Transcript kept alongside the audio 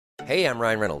Hey, I'm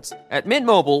Ryan Reynolds. At Mint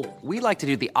Mobile, we like to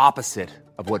do the opposite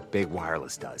of what Big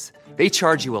Wireless does. They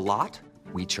charge you a lot,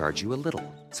 we charge you a little.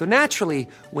 So naturally,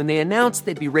 when they announced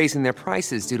they'd be raising their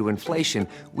prices due to inflation,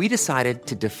 we decided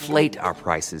to deflate our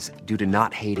prices due to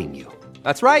not hating you.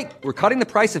 That's right. We're cutting the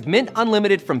price of Mint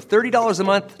Unlimited from $30 a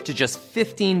month to just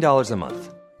 $15 a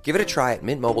month. Give it a try at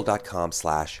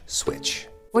mintmobile.com/switch.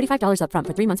 $45 up front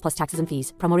for 3 months plus taxes and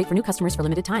fees. Promo rate for new customers for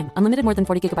limited time. Unlimited more than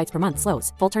 40 gigabytes per month.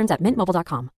 Slows full terms at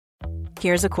mintmobile.com.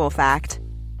 Here's a cool fact.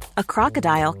 A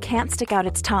crocodile can't stick out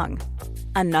its tongue.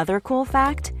 Another cool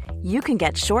fact, you can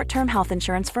get short-term health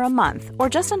insurance for a month or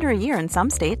just under a year in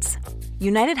some states.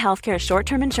 United Healthcare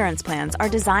short-term insurance plans are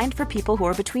designed for people who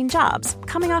are between jobs,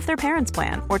 coming off their parents'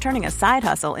 plan, or turning a side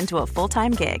hustle into a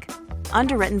full-time gig.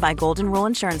 Underwritten by Golden Rule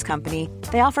Insurance Company,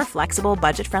 they offer flexible,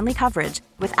 budget-friendly coverage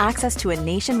with access to a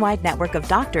nationwide network of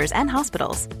doctors and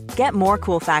hospitals. Get more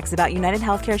cool facts about United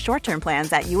Healthcare short-term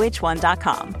plans at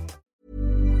uh1.com.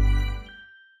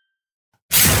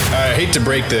 I hate to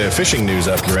break the fishing news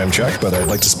after Chuck, but I'd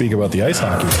like to speak about the ice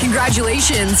hockey.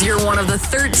 Congratulations, you're one of the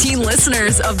 13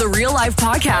 listeners of the Real Life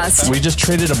Podcast. We just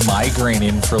traded a migraine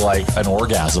in for like an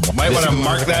orgasm. Might want to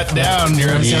mark that down.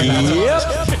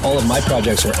 Yep. All of my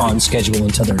projects are on schedule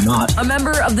until they're not. A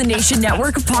member of the Nation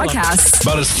Network of Podcasts.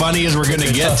 About as funny as we're going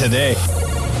to get today.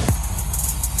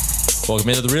 Welcome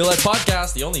into the Real Life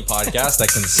Podcast, the only podcast that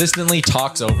consistently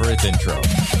talks over its intro.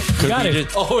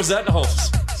 Oh, is that? Oh,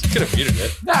 could have muted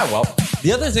it. Yeah, well,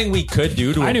 the other thing we could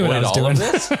do to avoid all of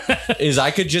this is I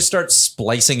could just start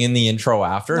splicing in the intro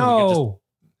after. No.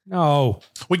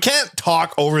 We can't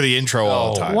talk over the intro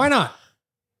all the time. Why not?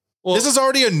 Well, this is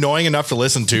already annoying enough to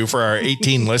listen to for our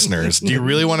 18 listeners. Do you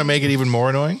really want to make it even more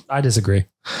annoying? I disagree.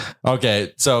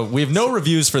 Okay, so we have no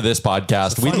reviews for this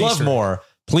podcast. We'd love more.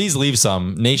 Please leave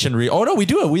some. Oh no, we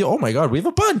do it. Oh my God, we have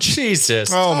a bunch. Jesus.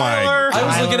 Oh my.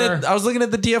 I was looking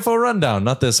at the DFO rundown,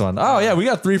 not this one. Oh yeah, we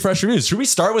got 3 fresh reviews. Should we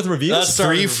start with reviews? Let's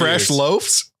start 3 fresh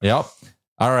loaves. Yep.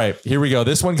 All right, here we go.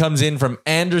 This one comes in from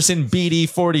Anderson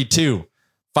BD42.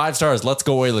 5 stars. Let's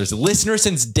go Oilers. Listener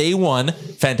since day one.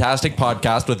 Fantastic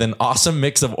podcast with an awesome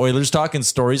mix of Oilers talk and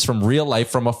stories from real life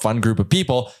from a fun group of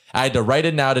people. I had to write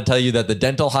it now to tell you that the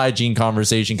dental hygiene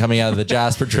conversation coming out of the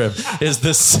Jasper trip is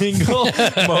the single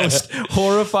most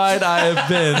horrified I have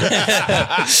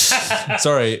been.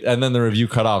 Sorry. And then the review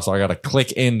cut off. So I got to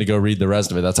click in to go read the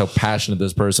rest of it. That's how passionate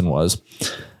this person was.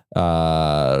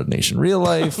 Nation Real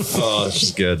Life. Oh, this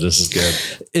is good. This is good.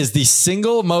 Is the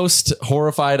single most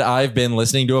horrified I've been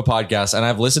listening to a podcast, and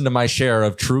I've listened to my share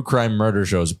of true crime murder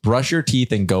shows. Brush your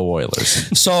teeth and go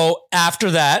Oilers. So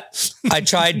after that, I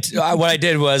tried, what I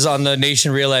did was on the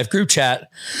Nation Real Life group chat,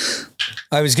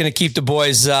 I was going to keep the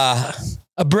boys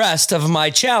abreast of my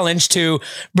challenge to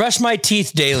brush my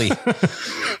teeth daily.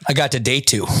 I got to day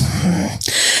 2.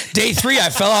 Day 3, I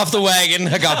fell off the wagon.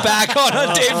 I got back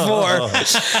on day 4.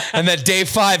 And then day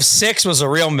 5, 6 was a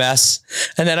real mess.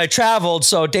 And then I traveled.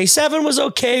 So day 7 was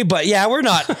okay. But yeah,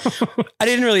 I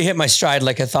didn't really hit my stride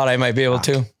like I thought I might be able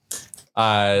to.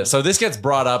 So this gets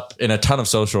brought up in a ton of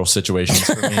social situations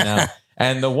for me now.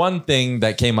 And the one thing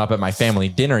that came up at my family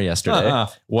dinner yesterday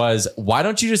was, why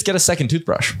don't you just get a second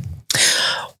toothbrush?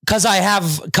 Because I am,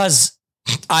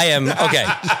 okay.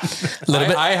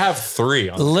 I have 3.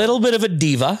 A little bit of a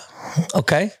diva.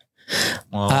 Okay.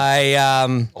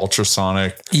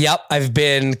 Ultrasonic. Yep. I've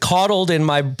been coddled in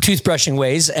my toothbrushing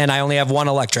ways, and I only have one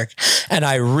electric, and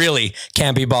I really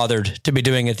can't be bothered to be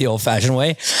doing it the old fashioned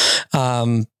way. But how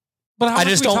much are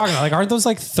we talking about? Like, aren't those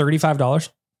like $35?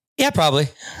 Yeah, probably.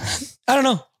 I don't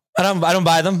know. I don't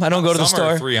buy them. I don't go to the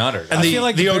store. 300. And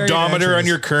the odometer on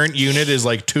your current unit is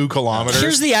like 2 kilometers.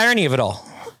 Here's the irony of it all.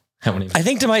 How many? I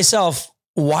think to myself,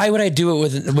 why would I do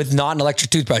it with not an electric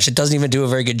toothbrush? It doesn't even do a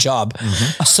very good job.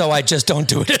 Mm-hmm. So I just don't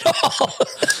do it at all.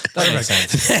 That makes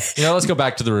sense. Let's go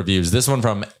back to the reviews. This one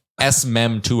from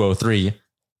SMEM203.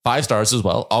 5 stars as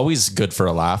well. Always good for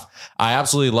a laugh. I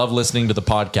absolutely love listening to the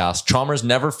podcast. Chalmers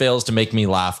never fails to make me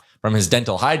laugh. From his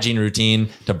dental hygiene routine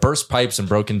to burst pipes and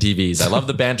broken TVs. I love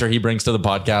the banter he brings to the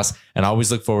podcast and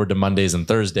always look forward to Mondays and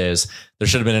Thursdays. There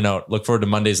should have been a note. Look forward to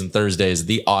Mondays and Thursdays,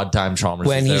 the odd time Chalmers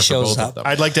when he shows up.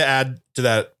 I'd like to add to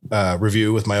that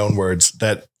review with my own words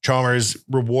that Chalmers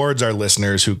rewards our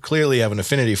listeners who clearly have an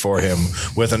affinity for him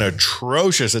with an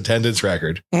atrocious attendance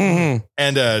record and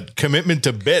a commitment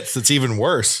to bits that's even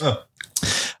worse.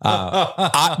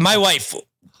 My wife...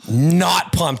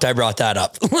 not pumped I brought that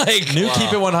up. Like new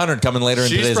Keep It 100 coming later in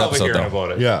today's episode though.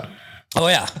 About it. Yeah. Oh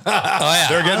yeah.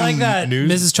 They're getting I like that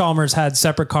news. Mrs. Chalmers had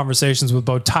separate conversations with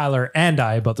both Tyler and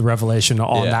I about the revelation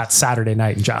on that Saturday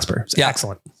night in Jasper. It's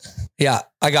excellent. Yeah,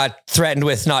 I got threatened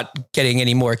with not getting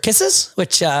any more kisses,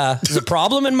 which is a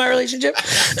problem in my relationship.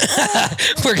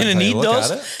 We're going to need those.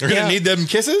 You're going to need them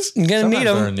kisses? I'm going to need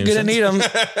Sometimes them. they're a Going to need them.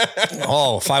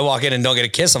 Oh, if I walk in and don't get a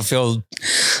kiss, I'll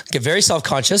get very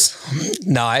self-conscious.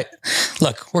 No,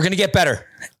 look, we're going to get better.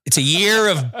 It's a year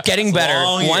of getting better,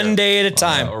 one day at a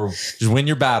time. Or just win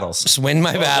your battles. Just win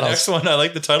my battles. Next one, I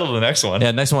like the title of the next one.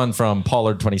 Yeah, next one from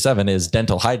Pollard27 is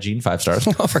dental hygiene, 5 stars.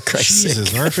 Oh, for Christ's sake.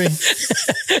 Jesus, Murphy.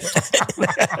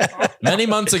 Many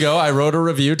months ago, I wrote a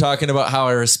review talking about how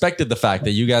I respected the fact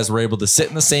that you guys were able to sit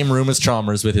in the same room as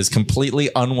Chalmers with his completely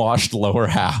unwashed lower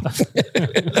half.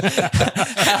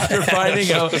 After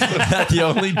finding out that the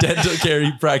only dental care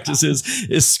he practices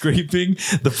is scraping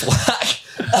the plaque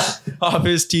off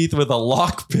his teeth with a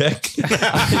lockpick,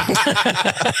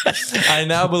 I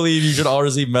now believe you should all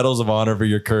receive medals of honor for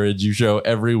your courage you show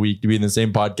every week to be in the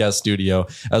same podcast studio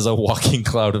as a walking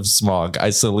cloud of smog. I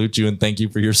salute you and thank you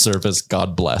for your service.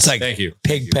 God bless. It's like Thank you.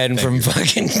 Pigpen from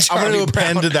fucking Charlie I'm going to Brown.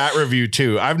 append to that review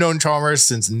too. I've known Chalmers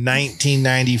since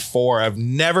 1994. I've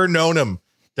never known him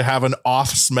to have an off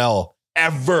smell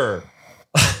ever.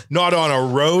 Not on a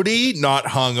roadie, not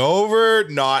hungover,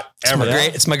 not ever.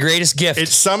 It's my greatest gift.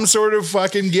 It's some sort of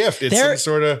fucking gift. It's some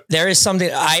sort of. There is something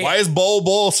Why is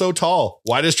Bull so tall?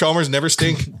 Why does Chalmers never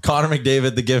stink? Connor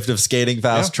McDavid, the gift of skating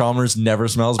fast. Chalmers never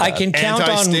smells bad.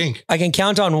 I can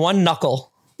count on one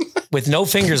knuckle with no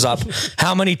fingers up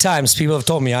how many times people have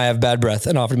told me I have bad breath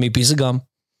and offered me a piece of gum.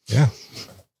 Yeah.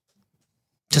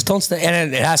 Just don't stay.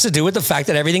 And it has to do with the fact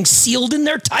that everything's sealed in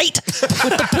there tight with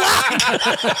the plaque.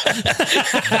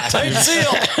 Tight seal.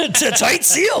 It's a tight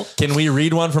seal. Can we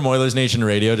read one from Oilers Nation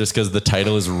Radio just because the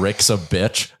title is Rick's a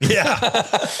bitch? Yeah.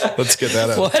 Let's get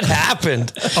that out. What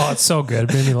happened? Oh, it's so good.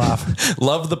 It made me laugh.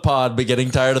 Love the pod, but getting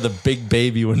tired of the big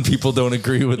baby when people don't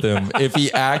agree with him. If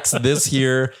he acts this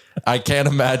here, I can't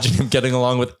imagine him getting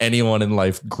along with anyone in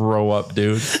life. Grow up,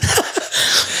 dude.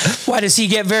 Why does he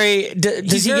get very...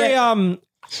 He's very,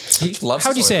 He loves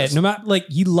how do you say it? No matter, like,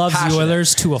 he loves Passionate. the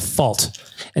Oilers to a fault.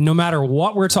 And no matter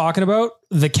what we're talking about,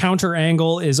 the counter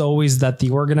angle is always that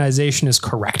the organization is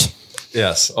correct.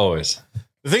 Yes, always.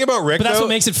 The thing about Rick, But that's though, what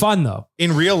makes it fun, though.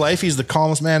 in real life, he's the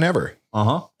calmest man ever.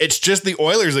 Uh-huh. It's just the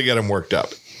Oilers that get him worked up.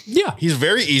 Yeah. He's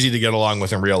very easy to get along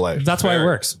with in real life. That's why it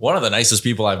works. One of the nicest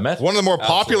people I've met. One of the more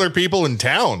popular people in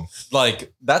town.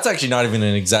 Like, that's actually not even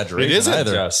an exaggeration It isn't.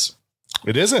 either. Yes.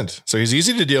 It isn't. So he's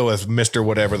easy to deal with, Mr.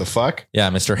 Whatever the fuck.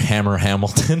 Yeah, Mr. Hammer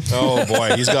Hamilton. Oh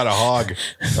boy, he's got a hog,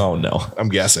 Oh, no. I'm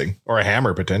guessing. Or a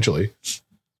hammer, potentially.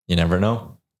 You never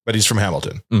know. But he's from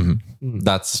Hamilton.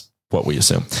 That's what we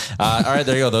assume. All right,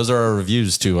 there you go. Those are our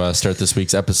reviews to start this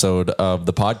week's episode of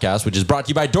the podcast, which is brought to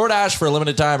you by DoorDash. For a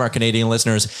limited time, our Canadian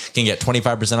listeners can get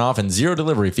 25% off and 0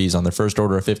 delivery fees on their first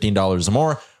order of $15 or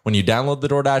more when you download the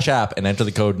DoorDash app and enter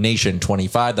the code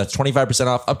NATION25. That's 25%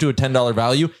 off up to a $10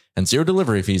 value and 0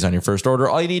 delivery fees on your first order.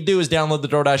 All you need to do is download the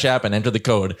DoorDash app and enter the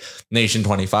code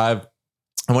NATION25.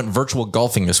 I went virtual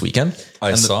golfing this weekend.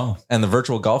 I saw. And the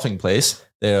virtual golfing place,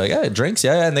 they're like, yeah, drinks.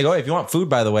 Yeah. And they go, hey, if you want food,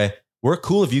 by the way, we're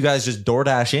cool if you guys just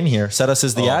DoorDash in here. Set us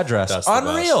as the address. that's the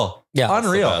Unreal. Yeah.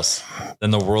 Unreal.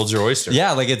 Then the world's your oyster.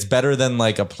 Yeah. Like it's better than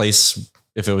like a place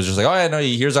if it was just like, oh, yeah, no,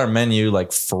 here's our menu,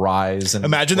 like fries. And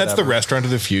Imagine that's the whatever. restaurant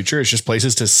of the future. It's just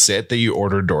places to sit that you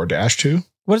order DoorDash to.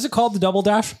 What is it called? The Double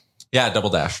Dash? Yeah. Double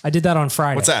Dash. I did that on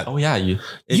Friday. What's that? Oh, yeah.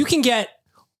 You can get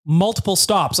multiple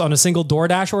stops on a single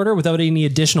DoorDash order without any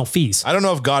additional fees. I don't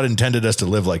know if God intended us to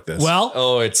live like this. Well,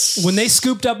 Oh, it's when they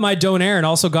scooped up my Donair and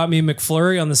also got me a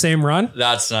McFlurry on the same run,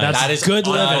 that's nice. That's That is good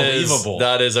living. unbelievable.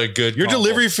 That is a good. your combo.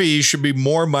 delivery fee should be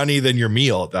more money than your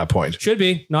meal at that point. should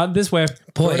be not this way.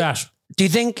 Boy. DoorDash. Do you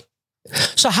think...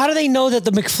 So how do they know that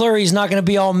the McFlurry is not going to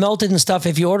be all melted and stuff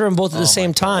if you order them both at the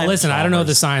same time? Listen, I don't know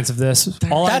the science of this.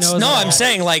 All I know is that I'm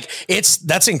saying like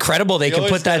that's incredible. They can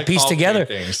always put that gotta piece together.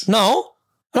 complicate things. No,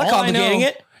 I'm not all I complicating know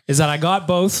it. is that I got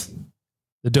both.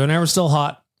 The Donair was still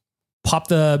hot. Popped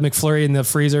the McFlurry in the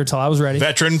freezer till I was ready.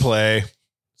 Veteran play.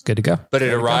 It's good to go. But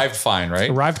it arrived fine, right?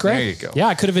 Arrived great. There you go. Yeah,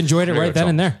 I could have enjoyed it There you right go, then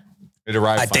and Tom. there. It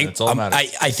arrived I fine. think It's all that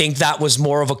matters. I think that was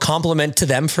more of a compliment to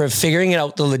them for figuring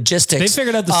out the logistics. They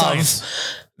figured out the of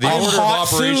science. The a order of hot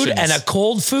food operations. and a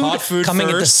cold food, Hot food coming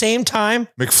at the first. same time.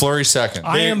 McFlurry second.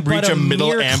 I They am reach but a middle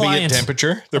mere ambient client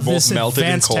temperature. They're of both this melted and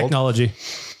advanced cold. technology,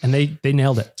 and they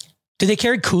nailed it. Do they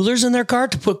carry coolers in their car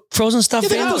to put frozen stuff in?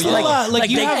 those little,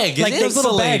 you they- have like those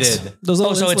little bags. insulated. Those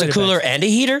little so it's a insulated cooler bags. and a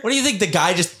heater? What do you think? The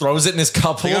guy just throws it in his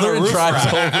cup got holder a and roof drives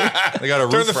rack. over? They got a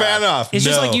Turn roof the fan rack. off. It's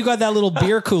just No. like you got that little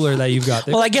beer cooler that you've got.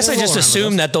 Well, I guess I They just roll around with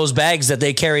assumed that those bags that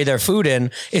they carry their food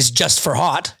in is just for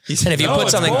hot. And if you No, put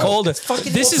it's something cold. cold,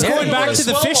 This is going back to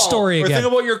the fish story Or again.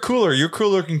 think about your cooler. Your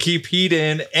cooler can keep heat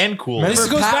in and cool. This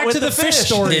goes Pat back with to the the fish fish.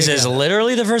 story. this is again.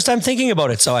 literally the first time thinking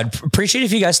about it. So I'd appreciate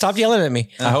if you guys stopped yelling at me.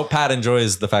 I hope Pat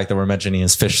enjoys the fact that we're mentioning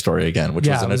his fish story again, which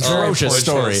Yeah, was an it was very atrocious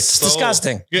story. It's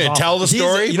disgusting. You gonna tell the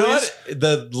story? You know please? what?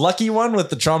 The lucky one with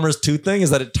the Chalmers tooth thing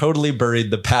is that it totally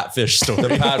buried the Pat fish story.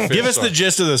 Give us the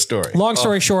gist of the story. Long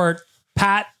story short,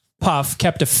 Pat Puff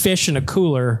kept a fish in a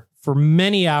cooler for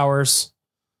many hours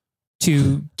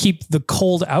to keep the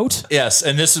cold out. Yes,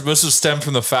 and this was stemmed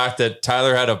from the fact that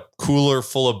Tyler had a cooler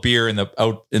full of beer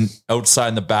outside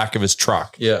in the back of his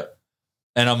truck. Yeah.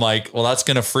 And I'm like, well, that's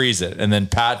going to freeze it. And then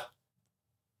Pat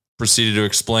proceeded to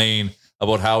explain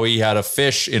about how he had a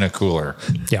fish in a cooler.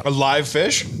 A live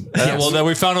fish? Well, then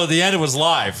we found out at the end it was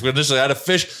live. We initially had a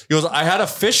fish. He goes, I had a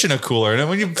fish in a cooler. And then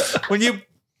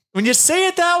when you say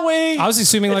it that way, I was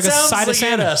assuming like a sounds side of he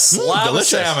had salmon. a slab of delicious.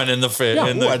 salmon in the fish.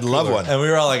 Yeah. Ooh, I'd love one. And we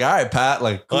were all like, all right, Pat,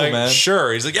 like, cool, Like, man.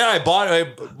 sure. He's like, yeah, I bought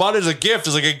it as a gift.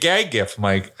 It's like a gag gift. I'm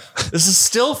like, this is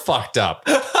still fucked up.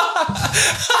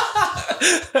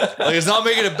 Like, it's not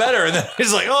making it better. And then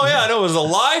he's like, oh yeah, no, it was a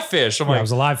live fish. I'm Yeah, like, it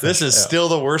was a live fish. this is still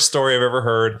the worst story I've ever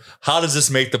heard. How does this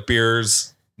make the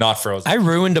beers not frozen? I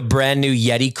ruined a brand new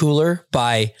Yeti cooler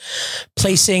by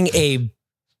placing a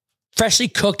freshly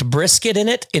cooked brisket in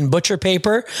it in butcher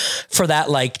paper for that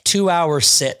like 2-hour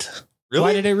sit. Really?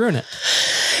 Why did it ruin it?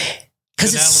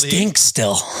 Because it Go down with the stinks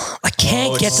still. I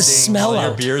can't get the smell All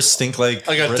your out. beers stink like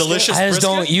Like a brisket? delicious I just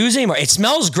brisket? don't use it anymore. It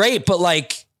smells great, but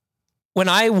like when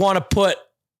I want to put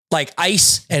like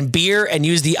ice and beer and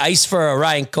use the ice for a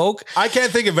Ryan Coke, I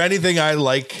can't think of anything I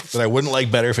like that I wouldn't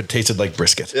like better if it tasted like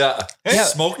brisket. Yeah. Yeah.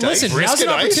 Smoked Listen, ice. now's brisket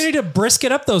an ice? opportunity to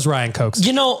brisket up those Ryan Cokes.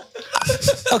 you know,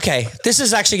 okay, this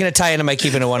is actually going to tie into my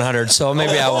keeping it 100. So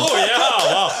maybe I won't. Oh yeah!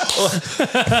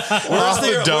 Wow. Off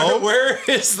the dome? Where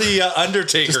is the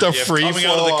Undertaker? Just a gift free coming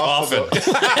out of the flow off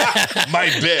coffin? My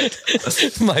bit.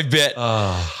 My bit.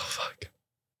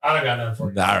 I don't got nothing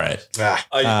for you. All right.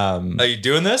 Ah. Are you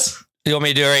doing this? You want me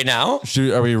to do it right now?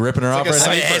 Are we ripping her off like a right I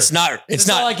now? mean, it's not. It's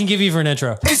That's all I not. can give you for an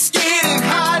intro.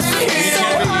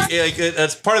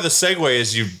 That's part of the segue.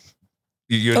 Is you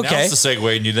Okay. announce the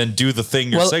segue and you then do the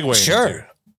thing you're Well, segueing sure. into.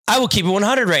 I will keep it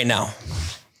 100 right now.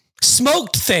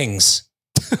 Smoked things,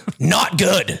 not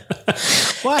good.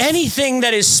 Anything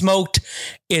that is smoked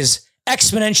is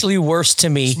exponentially worse to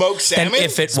me Smoked salmon? than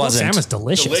if it Smoked wasn't. salmon's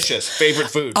delicious. Delicious. Favorite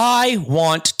food. I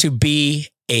want to be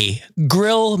a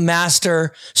grill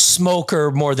master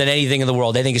smoker more than anything in the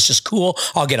world. I think it's just cool.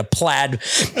 I'll get a plaid.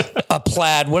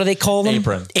 What do they call them?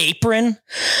 Apron.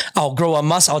 I'll grow a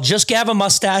I'll just have a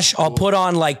mustache. I'll put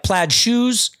on like plaid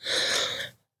shoes.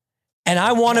 And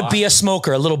I want to be a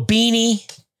smoker, a little beanie.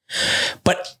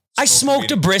 But I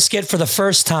smoked a brisket for the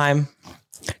first time.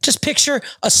 Just picture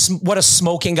what a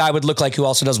smoking guy would look like who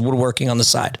also does woodworking on the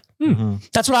side.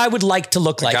 That's what I would like to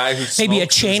look like. guy who Maybe a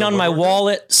smokes chain who's a on my woodworker?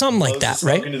 wallet, something like that,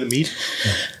 right? Into the meat.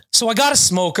 So I got a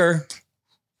smoker.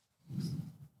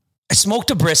 I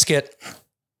smoked a brisket.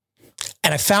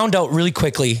 And I found out really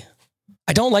quickly,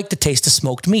 I don't like the taste of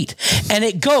smoked meat. And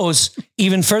it goes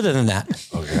even further than that.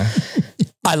 Okay.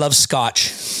 I love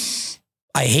Scotch.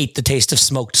 I hate the taste of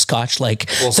smoked Scotch, like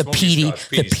the smoky peaty, Scotch,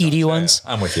 the peaty Scotch, ones.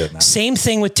 Yeah, I'm with you on that. Same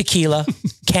thing with tequila.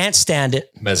 Can't stand it.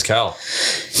 Mezcal.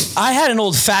 I had an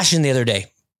old fashioned the other day.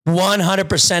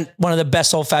 100% one of the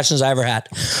best old fashions I ever had.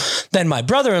 Then my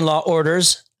brother-in-law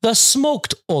orders the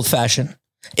smoked old fashioned.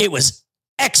 It was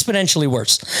exponentially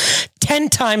worse. 10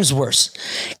 times worse.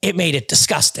 It made it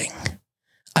disgusting.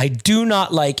 I do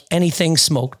not like anything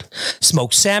smoked.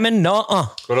 Smoked salmon, no.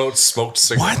 What about smoked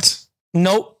cigarettes?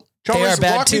 Nope. They Chalmers, are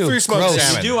bad walk me too. through smoked Gross.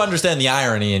 salmon. I do understand the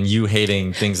irony in you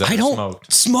hating things that I are don't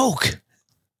smoked. smoke.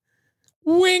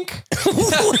 Wink.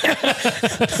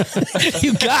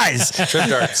 You guys. Trip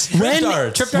darts. When,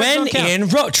 darts. Trip darts when don't count. in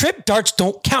row, trip darts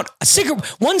don't count.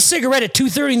 One cigarette at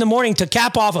 2:30 in the morning to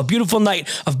cap off a beautiful night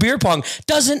of beer pong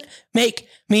doesn't make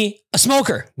me a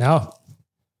smoker. No.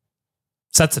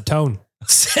 Sets a tone.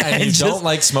 And you Just- don't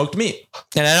like smoked meat.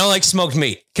 and I don't like smoked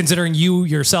meat. Considering you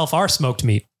yourself are smoked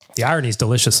meat. The irony is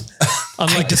delicious.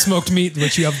 Unlike the smoked meat,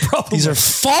 which you have problems These are with.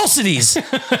 falsities. Is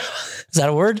that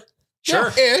a word?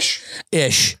 Sure. Ish.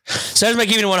 Ish. So there's my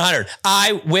giving it 100.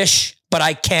 I wish, but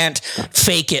I can't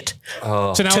fake it So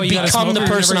now to what, you got a become the smoker you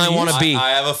person never I want to use? be.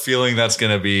 I have a feeling that's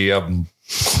going to be an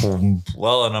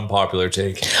unpopular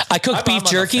take. I cooked I'm beef on the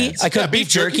jerky. fence. I cooked Yeah, beef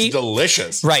jerky. jerky's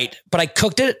delicious. Right. But I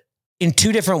cooked it in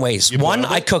two different ways. One,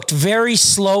 boiled I it? cooked very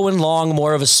slow and long,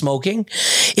 more of a smoking.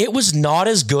 It was not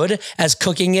as good as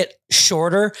cooking it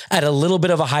shorter at a little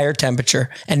bit of a higher temperature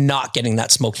and not getting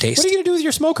that smoke taste. What are you going to do with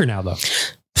your smoker now, though?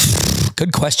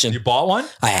 Good question. You bought one?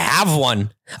 I have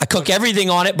one. I cook everything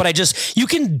on it, but you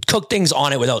can cook things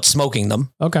on it without smoking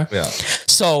them. Okay. Yeah.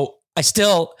 So I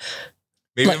still,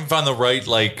 Maybe Like- I haven't found the right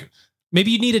like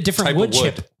Maybe you need a different type of wood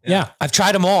wood. chip. Yeah. I've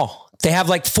tried them all. They have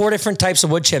like 4 different types of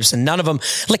wood chips and none of them,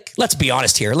 like, let's be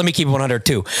honest here. Let me keep it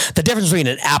 102. The difference between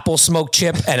an apple smoke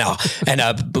chip and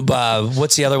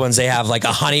what's the other ones they have? Like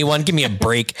a honey one. Give me a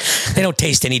break. They don't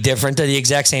taste any different. They're the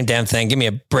exact same damn thing. Give me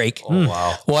a break. Oh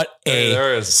wow. What a,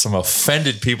 There is some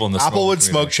offended people in the Applewood smoke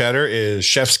smoked cheddar is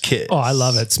chef's kiss. Oh, I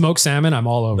love it. Smoked salmon. I'm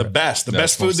all over The it. best. The Yeah,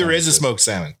 best smoked food there salmon is is smoked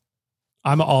salmon.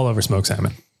 I'm all over smoked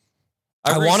salmon.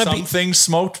 I wanna be- Some things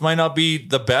smoked might not be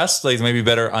the best. Like maybe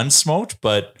better unsmoked,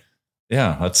 but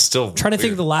yeah, that's still Trying to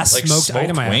think of the last like smoked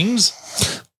item I had. wings.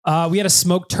 We had a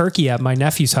smoked turkey at my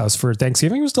nephew's house for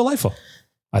Thanksgiving. It was delightful,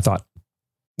 I thought.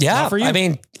 yeah. Not for you. I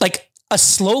mean, like a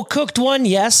slow cooked one.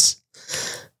 Yes.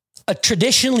 A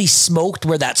traditionally smoked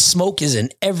where that smoke is in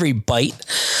every bite.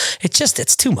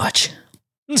 It's too much.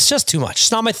 It's just too much.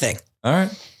 It's not my thing. All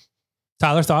right.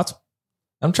 Tyler, thoughts?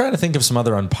 I'm trying to think of some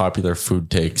other unpopular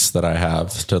food takes that I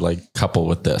have to like couple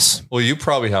with this. Well, you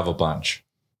probably have a bunch.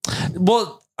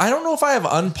 Well, I don't know if I have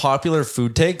unpopular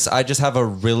food takes. I just have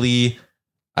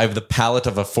I have the palate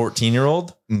of a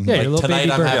 14-year-old. Yeah, Like your little tonight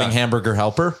baby I'm bird. having hamburger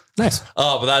helper. Nice.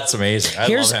 Oh, but that's amazing. I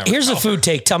Here's love hamburger a helper. food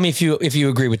take. Tell me if you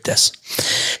agree with this.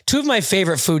 2 of my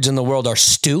favorite foods in the world are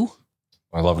stew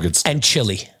I love a good and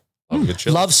chili. love a good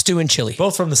chili. Love stew and chili.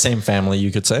 Both from the same family, you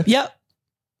could say. Yeah,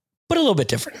 but a little bit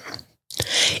different.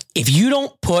 If you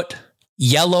don't put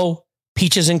yellow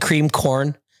peaches and cream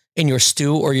corn in your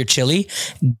stew or your chili,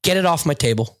 get it off my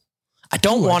table. I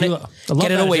don't Ooh, want I it. love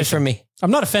Get it that away addition. from me.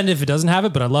 I'm not offended if it doesn't have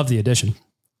it, but I love the addition.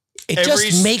 It Every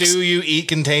just makes stew you eat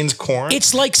contains corn.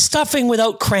 it's like stuffing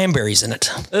without cranberries in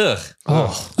it. Ugh.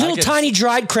 Little tiny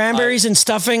dried cranberries and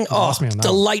stuffing. Oh, lost me on that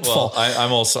one. delightful.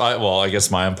 Well, I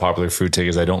guess my unpopular food take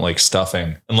is I don't like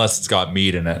stuffing unless it's got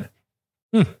meat in it.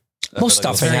 Most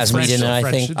stuffing very has meat in it, I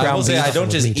French. think. I I will Ground say beef. I don't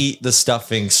just meat. eat the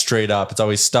stuffing straight up. It's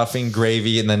always stuffing,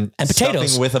 gravy, and then And potatoes.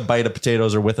 stuffing with a bite of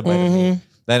potatoes or with a bite of meat.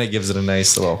 Then it gives it a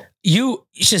nice little. You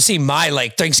should see my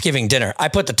like Thanksgiving dinner. I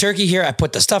put the turkey here. I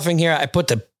put the stuffing here. I put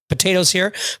the potatoes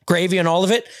here, gravy and all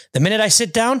of it. The minute I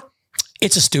sit down,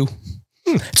 it's a stew.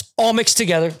 It's all mixed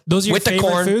together. Those are your with the favorite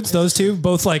corn. foods? Those two?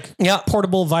 Both like Yeah.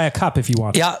 portable via cup if you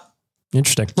want. Yeah.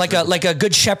 Interesting. Like a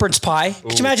good shepherd's pie.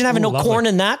 Could you imagine having Ooh, no lovely. corn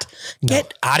in that?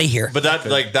 Get out of here. But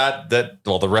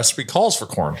well, the recipe calls for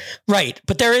corn. Right.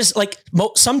 But there is like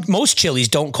most chilies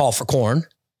don't call for corn.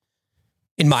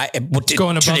 In my Going above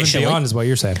and traditionally. beyond is what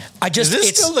you're saying. I is just this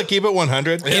it's still the keep it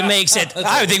 100? it makes it.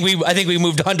 I think we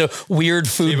moved on to weird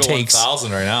food Keep it takes.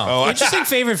 1,000 right now. Oh, Interesting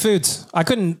favorite foods. I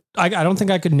don't think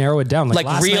I could narrow it down. Like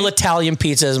last real night- Italian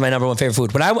pizza is my number one favorite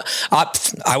food. When I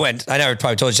never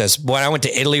probably told you this. When I went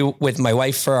to Italy with my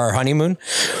wife for our honeymoon,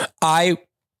 I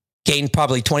gained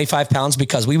probably 25 pounds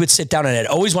because we would sit down and I'd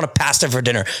always want a pasta for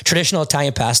dinner, traditional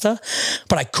Italian pasta,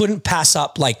 but I couldn't pass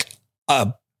up like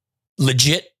a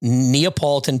legit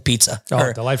Neapolitan pizza Oh,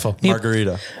 or delightful.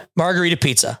 margarita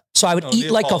pizza. So I would eat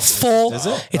like a Neapolitan. full, Is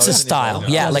it? it's Oh, a is it style.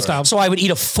 Neapolitan? Yeah. Oh, Like, style. so I would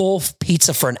eat a full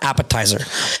pizza for an appetizer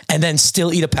and then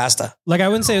still eat a pasta. Like I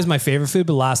wouldn't say it was my favorite food,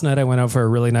 but last night I went out for a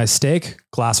really nice steak,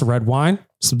 glass of red wine,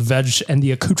 some veg, and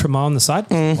the accoutrement on the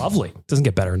side. Lovely. Doesn't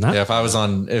get better than that. Yeah, if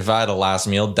I had a last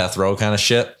meal, death row kind of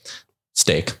shit,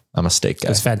 steak. I'm a steak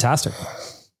guy. It's fantastic.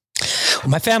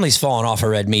 My family's fallen off of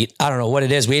red meat. I don't know what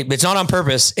it is. It's not on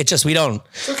purpose. It's just we don't.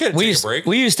 It's okay to we take used, a break.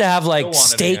 We used to have like Don't want it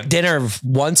steak again. dinner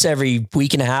once every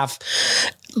week and a half,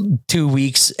 2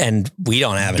 weeks, and we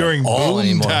don't have it during at all boom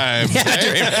anymore. time.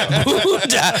 Yeah, during boom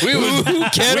time. We was, Who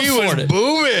can't we afford was it?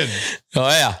 booming, Oh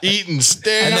yeah. eating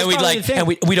steak. And then we'd probably like, the thing.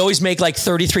 and we'd always make like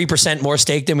 33% more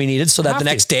steak than we needed, so that Have the to.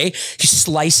 next day you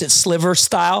slice it sliver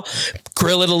style,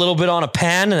 grill it a little bit on a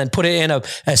pan, and then put it in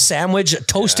a sandwich,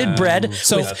 toasted bread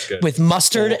That's good. with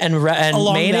mustard and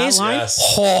Along mayonnaise. that line,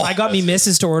 Yes. Oh, I got me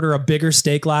missus to order a bigger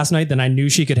steak last night than I knew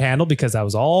she could handle because I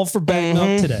was all for bag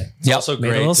milk today. Yep. Also Made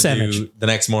a great little to sandwich. do the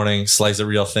next morning, slice it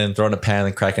real thin, throw it in a pan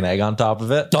and crack an egg on top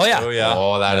of it. Oh yeah. Oh yeah.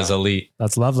 Oh, that is elite.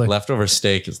 That's lovely. Leftover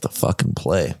steak is the fucking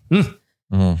play.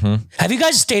 Have you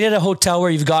guys stayed at a hotel where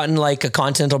you've gotten like a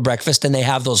continental breakfast and they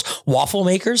have those waffle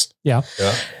makers? Yeah.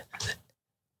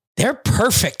 They're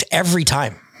perfect every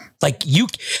time. Like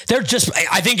they're just,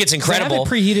 I think it's They have incredible. it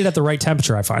preheated at the right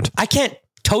temperature, I find. I can't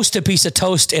toast a piece of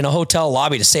toast in a hotel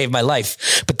lobby to save my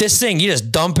life. But this thing, you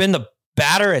just dump in the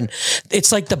batter, and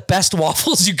it's like the best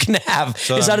waffles you can have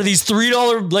is out of these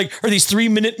 $3 or these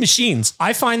 3-minute machines.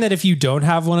 I find that if you don't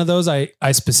have one of those, I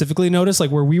specifically noticed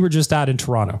like where we were just at in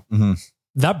Toronto,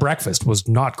 that breakfast was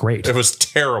not great. It was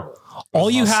terrible.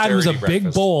 All you had was a austerity big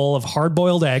breakfast. bowl of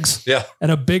hard-boiled eggs and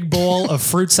a big bowl of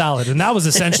fruit salad. And that was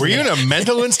essentially Were you in a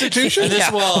mental institution? And this,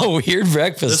 A weird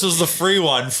breakfast. this was the free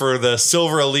one for the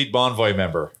Silver Elite Bonvoy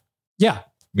member. Yeah.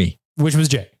 Me. Which was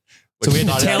Jay. So we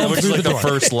had to tail him which is through like the the door.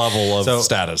 first level of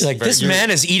status. like this man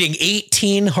is eating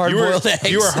 18 hard-boiled eggs.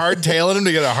 You were hard-tailing him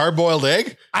to get a hard-boiled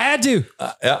egg? I had to.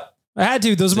 Yeah. I had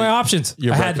to. Those are my options.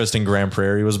 Your I had breakfast in Grand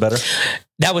Prairie was better.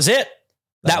 That was it.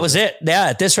 That was it. Yeah,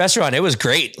 at this restaurant, it was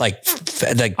great. Like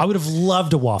I would have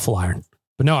loved a waffle iron,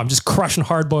 but no, I'm just crushing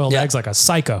hard-boiled eggs like a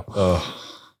psycho.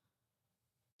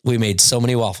 we made so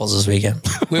many waffles this weekend.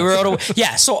 We were out of,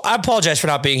 so I apologize for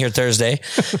not being here Thursday,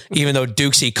 even though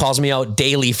Dukesy calls me out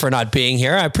daily for not being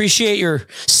here. I appreciate your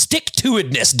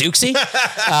stick-to-itness, Dukesy.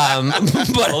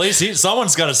 But at least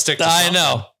someone's got to stick to I something.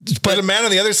 know. But a man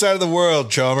on the other side of the world,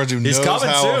 Chalmers, who He's knows coming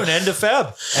how soon, end of Feb.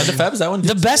 And the Feb, is that one?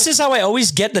 The best is how I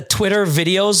always get the Twitter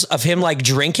videos of him like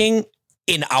drinking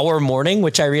in our morning,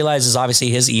 which I realize is obviously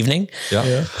his evening.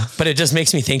 Yeah. But it just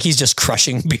makes me think he's just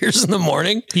crushing beers in the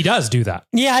morning. He does do that.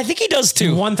 Yeah, I think he does He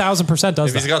too. 1000% does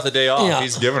If he's that. got the day off, Yeah.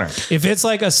 he's giving it. If it's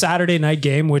like a Saturday night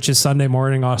game, which is Sunday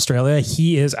morning Australia,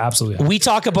 he is absolutely. We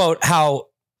talk about how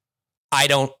I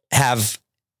don't have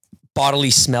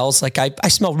bodily smells. Like I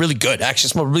smell really good. I actually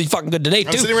smell really fucking good today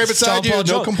I'm too. sitting right beside you, Jean-Paul no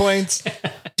Jones. complaints.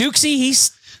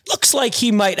 Dukesy, looks like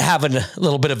he might have a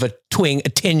little bit of a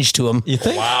tinge to him. You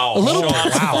think? Wow. A little bit.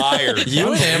 Shots fired.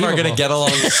 You and him are going to get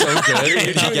along so good.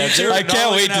 I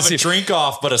can't wait to have see. a drink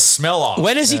off, but a smell off.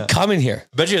 When is he coming here?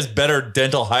 I bet he has better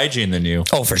dental hygiene than you.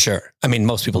 Oh, for sure. I mean,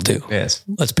 most people do. Yes.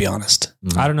 Let's be honest.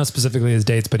 I don't know specifically his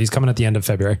dates, but he's coming at the end of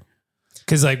February.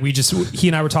 Because like he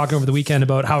and I were talking over the weekend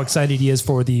about how excited he is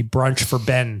for the brunch for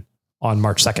Ben on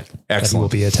March 2nd. That he will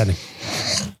be attending.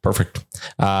 Perfect.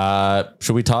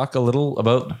 Should we talk a little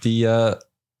about the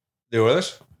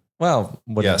Oilers? Well,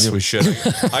 what Yes, you- we should.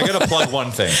 I got to plug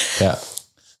one thing. Yeah.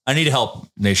 I need help,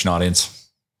 Nation audience.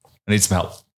 I need some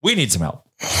help. We need some help.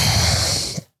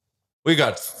 We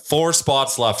got 4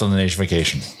 spots left on the Nation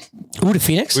vacation. Ooh, to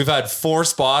Phoenix? We've had 4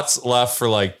 spots left for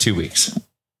like 2 weeks.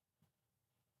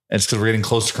 And it's because we're getting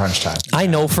close to crunch time. I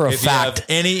know for a If you fact. have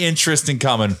any interest in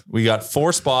coming, we got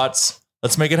 4 spots.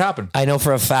 Let's make it happen. I know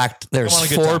for a fact there's Come on, a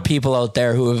good 4 time. people out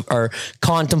there who are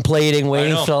contemplating,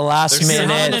 waiting I know. for the last They're sitting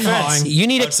on minute. the fence. You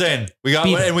need I'm to. saying we got,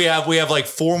 Be- and we have like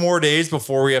 4 more days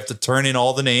before we have to turn in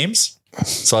all the names.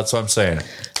 So that's what I'm saying.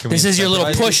 Can we This is your little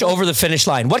incentivize push over the finish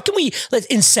line. What can let's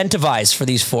incentivize for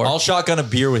these 4? I'll shotgun a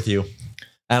beer with you,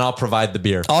 and I'll provide the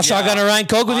beer. I'll shotgun a Ryan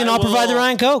Coke with you, and I'll provide the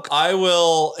Ryan Coke. I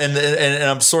will, and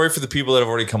I'm sorry for the people that have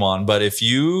already come on, but if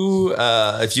you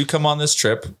come on this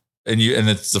trip and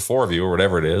it's the 4 of you or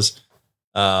whatever it is,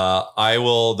 I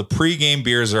will. The pregame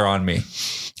beers are on me.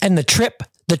 And the trip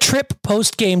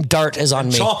post game dart is on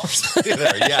me.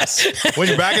 There, yes. When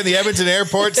you're back at the Edmonton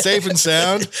airport, safe and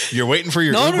sound, you're waiting for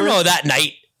your Uber. No, that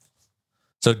night.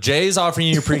 So Jay's offering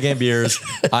you your pregame beers.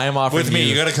 I am offering With me,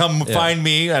 you got to come find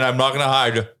me, and I'm not going to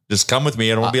hide. Just come with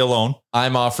me. I don't want to be alone.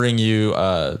 I'm offering you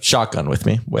a shotgun with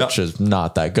me, which is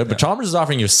not that good. But Chalmers is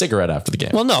offering you a cigarette after the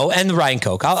game. Well, no, and the Ryan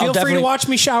Coke. I'll Feel free definitely to watch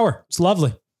me shower. It's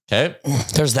lovely. Okay.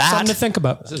 There's that. Something to think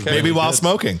about. Maybe while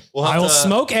smoking. I will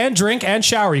smoke and drink and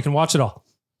shower. You can watch it all.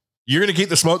 You're going to keep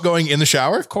the smoke going in the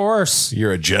shower? Of course.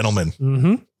 You're a gentleman.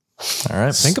 Mm-hmm. All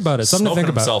right. Think about it. Something to think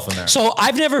about. Himself in there. So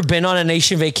I've never been on a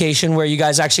nation vacation where you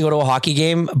guys actually go to a hockey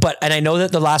game, and I know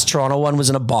that the last Toronto one was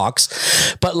in a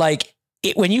box, but like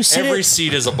when you sit Every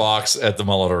seat is a box at the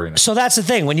Mullet Arena. so that's the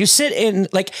thing. When you sit in,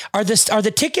 like, are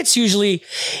the tickets usually,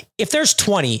 if there's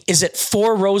 20, is it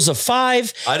 4 rows of 5?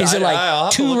 Is it I'll like have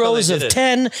to 2 look how rows they of did it.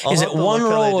 10? I'll Is have it to 1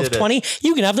 look how they row of did it. 20?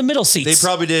 You can have the middle They seats.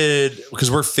 probably did,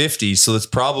 because we're 50, so it's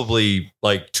probably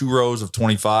like 2 rows of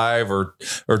 25 or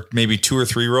maybe 2 or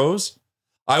 3 rows.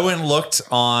 I went and looked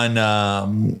on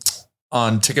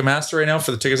Ticketmaster right now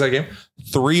for the tickets that game.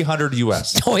 $300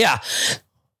 US. Oh yeah.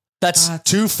 That's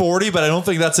 $240, but I don't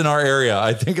think that's in our area.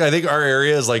 I think our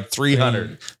area is like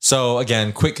 $300. So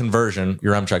again, quick conversion,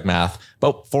 your Amtrak math,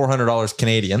 about $400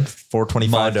 Canadian,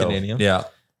 $425 Canadian. Yeah.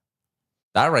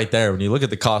 That right there, when you look at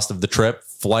the cost of the trip,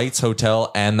 flights,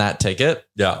 hotel, and that ticket.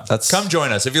 Yeah. That's Come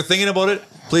join us. If you're thinking about it,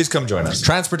 please come join us.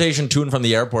 transportation to and from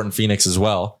the airport in Phoenix as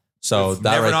well. So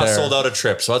that Never right not there. sold out a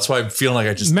trip. So that's why I'm feeling like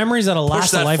I just Memories that'll push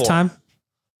last a that lifetime.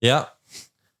 Yeah.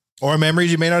 Or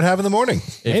memories you may not have in the morning.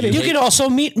 If you can also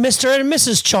meet Mr. and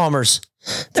Mrs. Chalmers.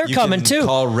 They're You coming can too.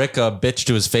 Call Rick a bitch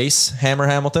to his face, Hammer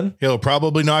Hamilton. He'll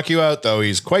probably knock you out, though.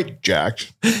 He's quite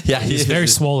jacked. Yeah, He's very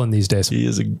swollen these days. He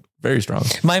is very strong.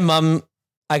 My mom,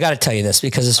 I got to tell you this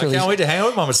because it's I really, can't wait to hang out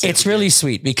with Mama. it's really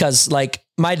sweet because like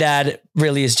my dad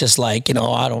really is just like, you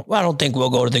know, I don't think we'll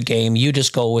go to the game. You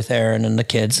just go with Aaron and the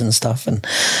kids and stuff. And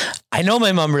I know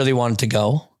my mom really wanted to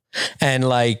go, and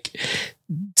like,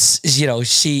 you know,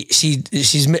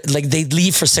 she's like, they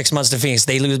leave for 6 months to Phoenix.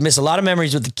 They miss a lot of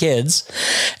memories with the kids.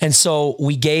 And so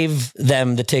we gave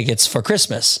them the tickets for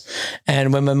Christmas.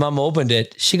 And when my mom opened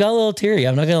it, she got a little teary.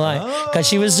 I'm not going to lie. Cause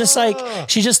she was just like,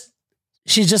 she's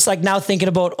just like now thinking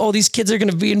about, oh, these kids are going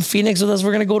to be in Phoenix with us.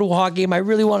 We're going to go to a hockey game. I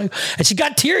really want to. And she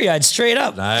got teary eyed straight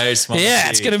up. Nice. Mama Yeah, C.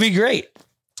 it's going to be great.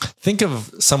 Think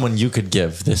of someone you could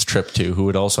give this trip to who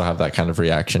would also have that kind of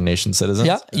reaction, Nation Citizens.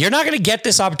 Yeah. You're not going to get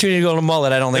this opportunity to go to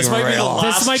Mullet. I don't think This for might be very the long.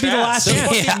 last This might be the last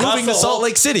chance. chance. Yeah. Moving to Salt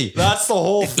Lake City. That's the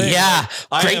whole thing. Yeah.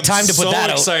 I Great am time to put so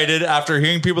that out. excited after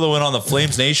hearing people that went on the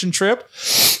Flames Nation trip,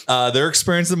 their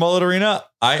experience in the Mullet Arena.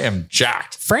 I am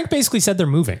jacked. Frank basically said they're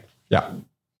moving. Yeah.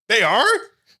 They are?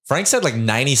 Frank said like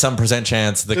 90%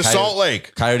 chance the To Salt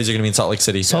Lake. Coyotes are going to be in Salt Lake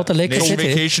City. Salt Lake Nation City.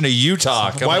 vacation to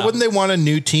Utah. Why wouldn't they want a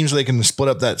new team so they can split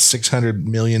up that $600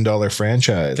 million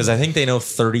franchise? Because I think they know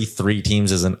 33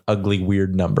 teams is an ugly,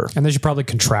 weird number. And they should probably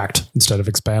contract instead of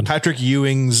expand. Patrick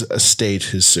Ewing's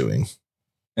estate is suing.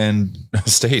 And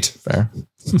state. Fair.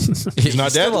 He's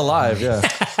not dead? Still alive, yeah.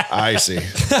 I see.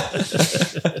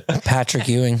 Patrick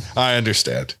Ewing. I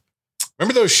understand.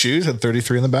 Remember those shoes had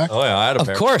 33 in the back? Oh yeah, I had a Of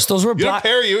pair. course, those were You had a black.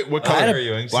 pair of you. What I had color? a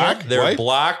Ewings. Black? They're White?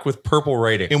 black with purple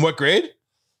rating. In what grade?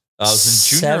 I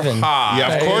was in junior 7. high.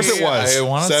 Yeah, of course it was. I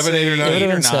wanna 7, say 8, or 9. It would have 8 or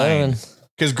been 9. 7.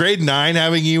 Because grade 9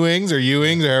 having Ewings or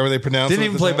Ewings or however they pronounce it. Didn't at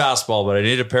even the play time. basketball, but I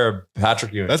needed a pair of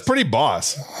Patrick Ewing. That's pretty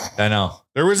boss. I know.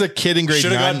 There was a kid in grade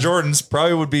Should 9. have got Jordans.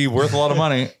 Probably would be worth a lot of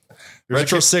money. There's a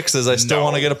Retro kid- sixes. I still No.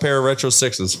 want to get a pair of retro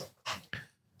sixes.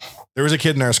 There was a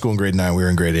kid in our school in grade 9. We were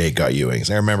in grade 8, got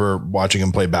Ewings. I remember watching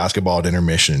him play basketball at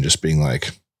intermission and just being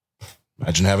like,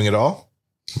 imagine having it all.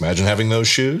 Imagine having those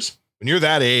shoes. When you're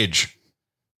that age,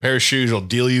 a pair of shoes will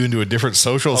deal you into a different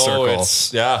social circle.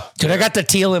 Yeah. Dude, I got the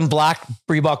teal and black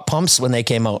Reebok pumps when they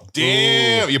came out.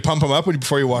 Damn. You pump them up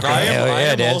before you walk I around. am, Hell I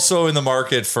yeah, am dude. also in the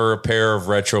market for a pair of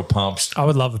retro pumps. I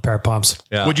would love a pair of pumps.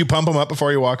 Yeah. Would you pump them up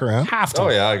before you walk around? Have to. Oh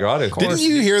yeah, I got it. Didn't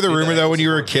you hear the rumor though when you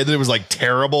were a kid that it was like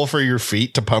terrible for your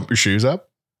feet to pump your shoes up?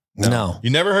 No.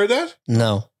 You never heard that?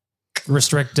 No.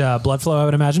 Restrict blood flow, I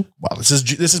would imagine. Well, this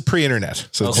is pre-internet,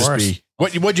 so Of it's just course. be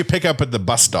what'd you pick up at the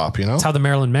bus stop? You know, That's how the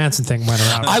Marilyn Manson thing went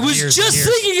around. I for was years and just years.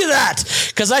 thinking of that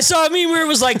because I saw a meme where it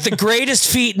was like the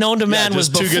greatest feat known to man was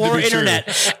just too good to before be true. internet.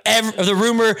 The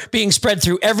rumor being spread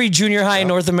through every junior high in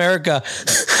North America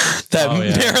that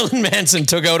Marilyn Manson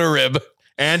took out a rib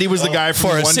and he was the guy from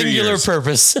for a Wonder singular Years.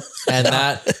 purpose. And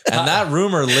that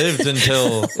rumor lived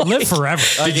until Live forever.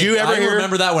 Did you ever I hear?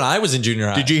 remember that when I was in junior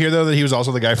high. Did you hear though that he was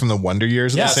also the guy from the Wonder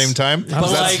Years at Yes. the same time? But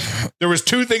like, There was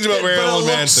two things about but it Marilyn looked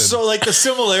Manson. so like the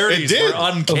similarities It did. were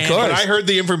uncanny. But I heard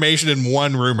the information in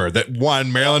one rumor that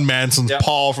one, Marilyn Manson's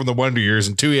Paul from the Wonder Years,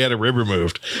 and two, he had a rib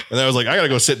removed. And I was like, I gotta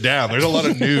go sit down. There's a lot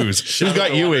of news. Who's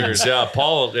got Ewings? Yeah,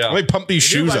 Paul. Yeah, Let me pump these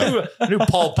shoes up. I knew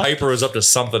Paul Piper was up to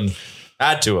something.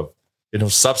 Add to him,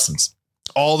 substance.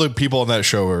 All the people on that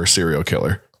show are a serial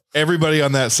killer. Everybody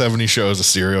on that 70s show is a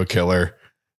serial killer.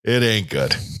 It ain't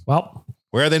good. Well,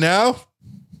 Where are they now?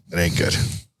 It ain't good.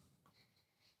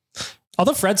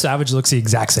 although Fred Savage looks the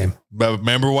exact same. But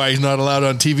remember why he's not allowed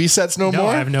on TV sets no No,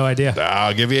 more? I have no idea.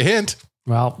 I'll give you a hint.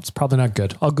 Well, it's probably not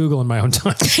good. I'll Google in my own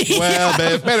time. Well,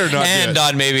 better not. and do it.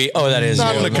 Don, maybe. Oh, that is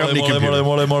Not you. on the company computer.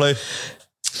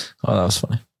 Oh, that was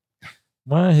funny.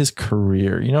 What his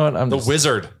career? You know what? I'm The just,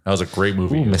 Wizard. That was a great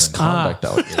movie. Ooh, misconduct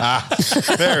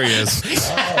allegation. There he is.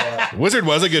 Wizard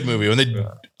was a good movie. When they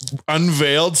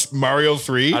unveiled Mario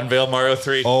 3. Unveiled Mario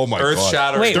 3. Oh my Earth God.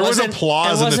 Shattering. Wait, There was wasn't-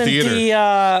 applause in the wasn't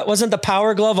theater. Wasn't the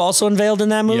Power Glove also unveiled in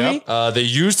that movie? Yep. They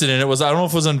used it, and it was. I don't know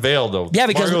if it was unveiled though. Yeah,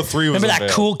 because Mario 3 was remember that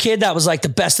unveiled. cool kid that was like the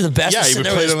best of the best? Yeah, was he sitting would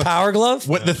there play with it his on the- Power Glove.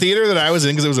 What the theater that I was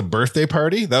in, because it was a birthday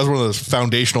party, that was one of those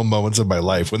foundational moments of my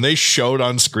life. When they showed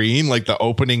on screen like the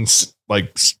opening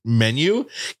menu,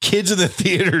 kids in the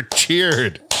theater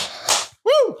cheered.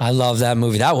 Woo! I love that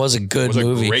movie. That was a good It was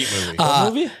movie. a great movie.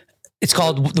 movie? It's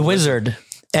called The Wizard.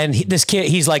 And this kid,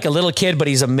 he's like a little kid, but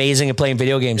he's amazing at playing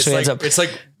video games. It's So he like, ends up.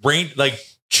 it's like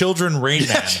children Rain Man.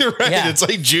 Yes, you're right. Yeah. It's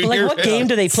like But junior. like, what game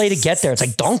do they play to get there? It's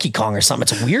like Donkey Kong or something.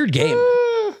 It's a weird game.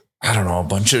 I don't know, a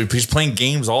bunch of, he's playing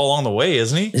games all along the way,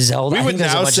 isn't he? Zelda. We I would think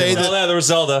there's a now bunch say of that- Zelda, there was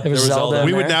Zelda. There was Zelda.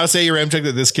 We would there. now say, Ramcheck,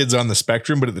 that this kid's on the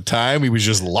spectrum, but at the time he was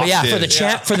just locked But yeah, in. for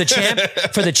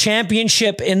the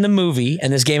championship in the movie,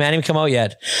 and this game hadn't even come out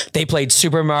yet, they played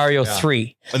Super Mario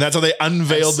 3. And that's how they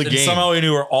unveiled the And game. somehow he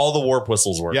knew where all the warp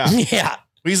whistles were. Yeah. Yeah.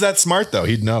 He's that smart, though.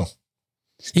 He'd know.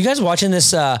 You guys watching this?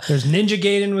 There's Ninja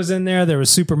Gaiden was in there. There was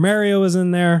Super Mario was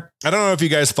in there. I don't know if you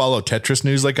guys follow Tetris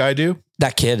news like I do.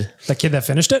 That kid. The kid that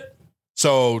finished it.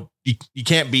 So you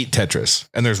can't beat Tetris.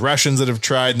 And there's Russians that have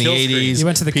tried in the Kill screen. 80s. He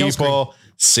went to the kill people.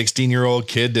 16-year-old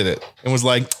kid did it and was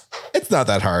like, it's not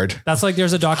that hard. That's like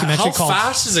there's a documentary How called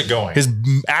fast is it going? His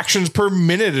actions per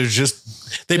minute is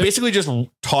just, they basically just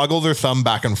toggle their thumb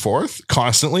back and forth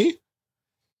constantly.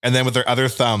 And then with their other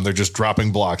thumb, they're just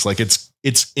dropping blocks. Like it's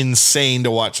insane to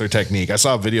watch their technique. I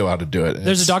saw a video how to do it.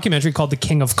 There's a documentary called The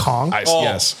King of Kong.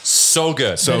 Yes. So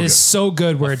good. So It good. is so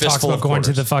good where it talks fistful about of going to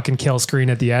quarters. the fucking kill screen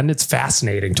at the end. It's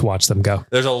fascinating to watch them go.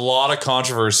 There's a lot of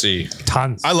controversy.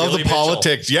 Tons. I love Billy the Mitchell.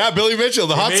 politics. Yeah, Billy Mitchell,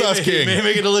 the hot sauce He king. may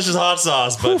make a delicious hot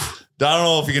sauce, but I don't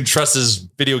know if you can trust his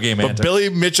video game But antics. Billy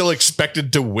Mitchell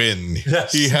expected to win.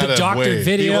 Yes. He had the a doctored way.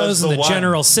 He was videos the and the one.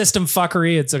 general system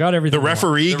fuckery. It's got everything. The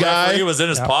referee the guy. referee was in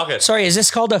his pocket. Sorry, is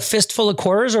this called a fistful of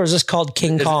quarters or is this called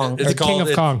King Kong? It's Or King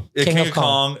of Kong. King of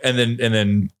Kong, and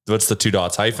then what's the 2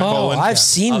 dots hyphen? Oh, colon? I've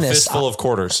seen a this. fistful of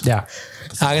quarters. Yeah.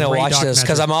 I'm going to Great watch this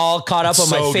because I'm all caught up on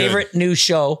my So good. favorite new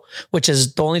show, which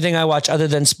is the only thing I watch other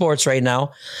than sports right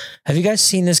now. Have you guys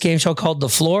seen this game show called The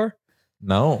Floor?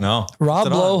 No. Rob What's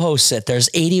it Lowe on? hosts it. There's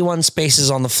 81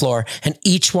 spaces on the floor, and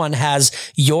each one has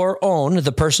your own,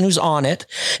 the person who's on it,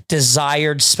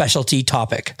 desired specialty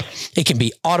topic. It can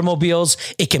be automobiles.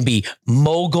 It can be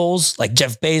moguls like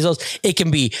Jeff Bezos. It can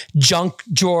be junk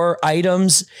drawer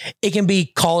items. It can be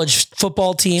college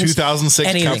football teams. 2006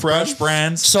 anything. Cup run. Fresh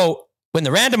brands. So when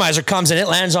the randomizer comes and it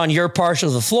lands on your part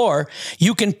of the floor,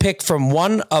 you can pick from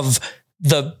one of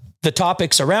the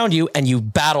topics around you and you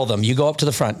battle them. You go up to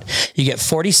the front. You get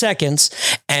 40 seconds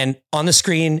and on the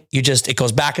screen, it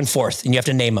goes back and forth and you have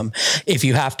to name them. If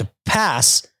you have to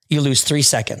pass, you lose 3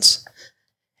 seconds.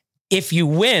 If you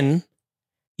win,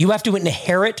 you have to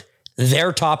inherit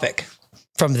their topic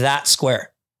from that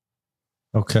square.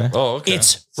 Okay. Oh, okay.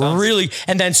 It's really,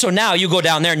 and then so now you go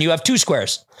down there and you have 2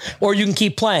 squares, or you can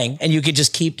keep playing and you can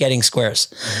just keep getting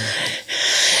squares.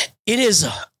 It is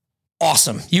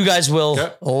awesome. You guys will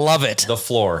Okay. love it. The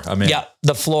Floor. I mean, Yeah,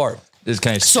 The Floor.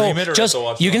 Can I stream it or just have to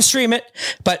watch you it? can stream it.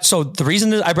 But so the reason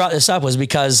that I brought this up was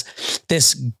because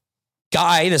this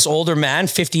guy, this older man,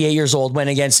 58 years old,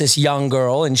 went against this young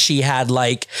girl, and she had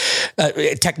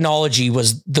technology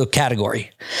was the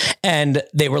category, and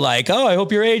they were like, "Oh, I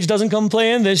hope your age doesn't come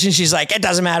play in this." And she's like, "It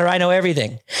doesn't matter. I know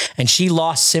everything." And she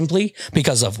lost simply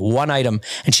because of one item,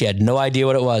 and she had no idea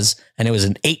what it was, and it was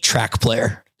an 8-track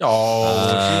player. Oh,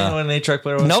 you know what an 8-track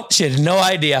player was? Nope, she had no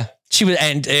idea. She was,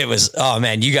 and it was, oh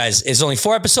man, you guys, it's only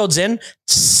 4 episodes in,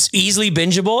 it's easily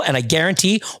bingeable, and I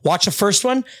guarantee, watch the first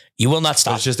one, you will not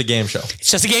stop. It's just a game show.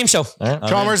 It's just a game show.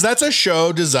 Chalmers, that's a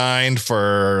show designed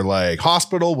for like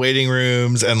hospital waiting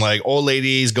rooms and like old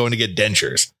ladies going to get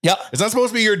dentures. Yeah, It's not supposed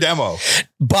to be your demo.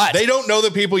 but They don't know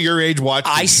that people your age watch.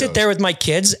 I these sit shows. there with my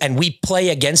kids and we play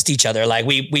against each other. Like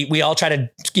we all try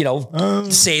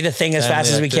to, say the thing as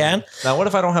fast as we can. Now, what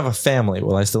if I don't have a family?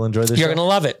 Will I still enjoy this You're show? gonna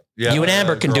love it. Yeah, You and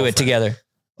Amber can do girlfriend. it together.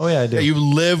 Oh, yeah, I do. Yeah, you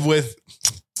live with.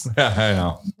 Yeah, I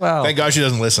know. Wow. Thank God she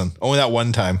doesn't listen. Only that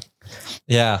one time.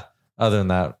 Yeah. Other than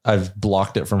that, I've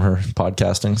blocked it from her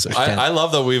podcasting. So she can't. I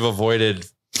love that we've avoided.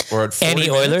 We're at 40 Any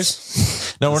minutes.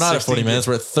 Oilers? No, we're not at 16 40 minutes.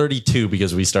 We're at 32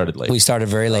 because we started late. We started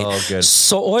very late. Oh, good.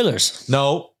 So Oilers.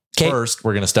 No. 'Kay. First,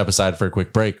 we're going to step aside for a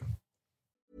quick break.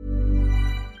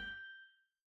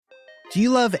 Do you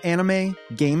love anime,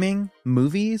 gaming,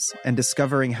 movies, and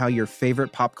discovering how your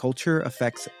favorite pop culture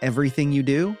affects everything you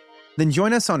do? Then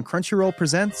join us on Crunchyroll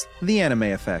Presents The Anime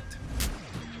Effect.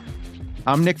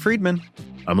 I'm Nick Friedman.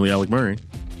 I'm Lee Alec Murray.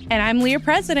 And I'm Leah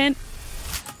President.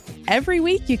 Every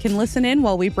week, you can listen in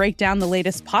while we break down the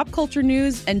latest pop culture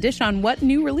news and dish on what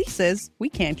new releases we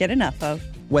can't get enough of.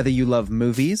 Whether you love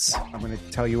movies, I'm going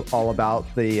to tell you all about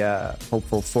the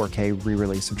hopeful 4K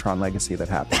re-release of Tron Legacy that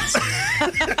happens.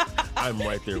 I'm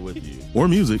right there with you. Or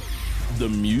music. The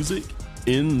music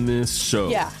in this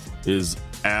show is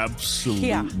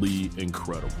absolutely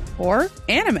incredible. Or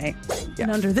anime. And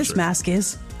under this mask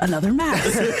is another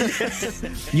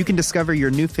mask. You can discover your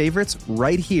new favorites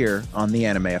right here on The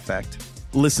Anime Effect.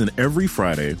 Listen every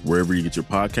Friday wherever you get your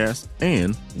podcasts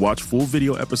and watch full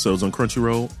video episodes on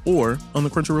Crunchyroll or on the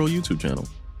Crunchyroll YouTube channel.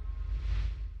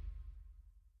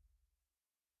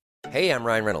 Hey, I'm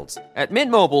Ryan Reynolds. At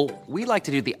Mint Mobile, we like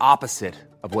to do the opposite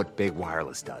of what Big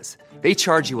Wireless does. They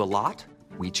charge you a lot,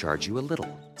 we charge you a little.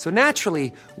 So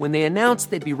naturally, when they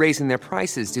announced they'd be raising their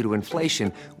prices due to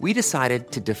inflation, we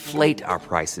decided to deflate our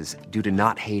prices due to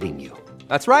not hating you.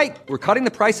 That's right. We're cutting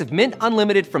the price of Mint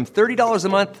Unlimited from $30 a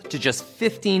month to just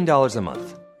 $15 a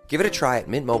month. Give it a try at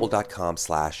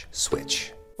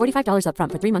mintmobile.com/switch. $45 up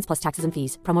front for 3 months plus taxes and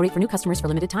fees. Promo rate for new customers for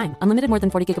limited time. Unlimited more than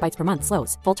 40 gigabytes per month.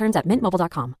 Slows full terms at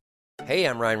mintmobile.com. Hey,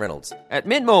 I'm Ryan Reynolds. At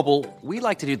Mint Mobile, we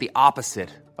like to do the opposite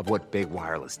of what Big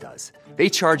Wireless does. They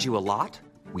charge you a lot,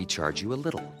 we charge you a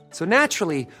little. So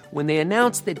naturally, when they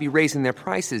announced they'd be raising their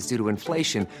prices due to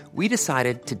inflation, we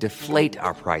decided to deflate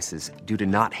our prices due to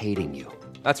not hating you.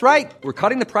 That's right. We're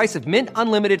cutting the price of Mint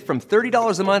Unlimited from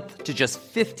 $30 a month to just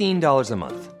 $15 a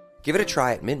month. Give it a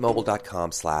try at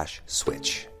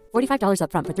mintmobile.com/switch. $45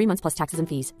 up front for 3 months plus taxes and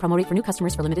fees. Promo rate for new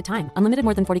customers for limited time. Unlimited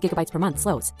more than 40 gigabytes per month.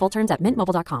 Slows full terms at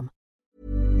mintmobile.com.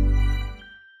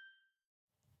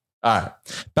 All right.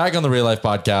 Back on the Real Life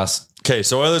Podcast. Okay,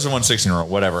 so Oilers are 160 in a row.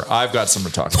 Whatever. I've got some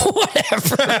to talk about.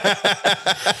 Whatever.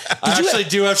 I actually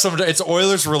do have some. It's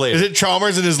Oilers related. Is it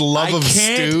Chalmers and his love of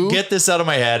stew? Get this out of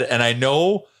my head, and I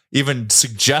know even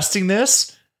suggesting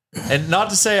this, and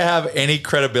not to say I have any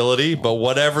credibility, but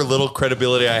whatever little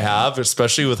credibility I have,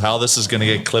 especially with how this is going to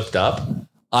get clipped up,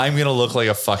 I'm going to look like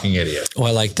a fucking idiot. Oh,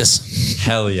 I like this.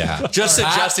 Hell yeah. Just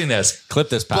suggesting this. Clip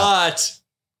this, pal. But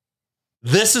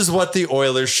this is what the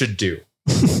Oilers should do.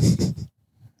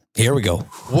 Here we go.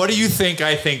 What do you think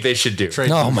I think they should do?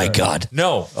 Oh my God.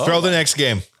 No. Throw the next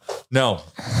game. No.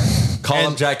 Call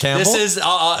up Jack Campbell.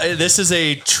 This is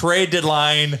a trade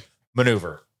deadline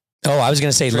maneuver. Oh, I was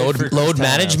going to say load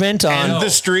management on End the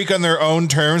streak on their own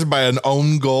terms by an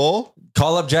own goal.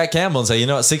 Call up Jack Campbell and say, you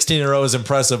know what, 16 in a row is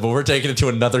impressive, but we're taking it to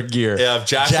another gear. Yeah, if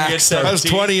Jack gets 17, that was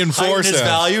 20 and 4 heighten his cents.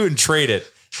 value and trade it.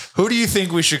 Who do you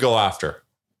think we should go after?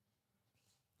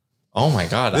 Oh my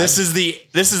God. This is the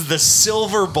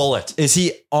silver bullet. Is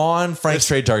he on Frank's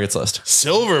trade targets list?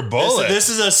 Silver bullet. This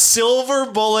is a silver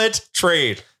bullet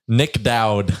trade. Nick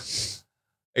Dowd.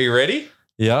 Are you ready?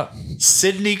 Yeah.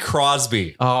 Sidney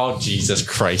Crosby. Oh, Jesus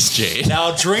Christ, Jade.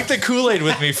 Now drink the Kool-Aid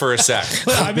with me for a sec.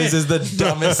 This is the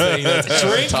dumbest thing that's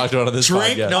ever talked about on this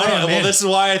podcast. No. Well, this is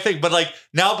why I think. But like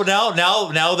now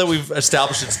that we've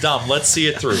established it's dumb, let's see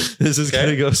it through. This is going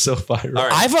to go so viral. All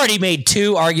right. I've already made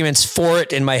 2 arguments for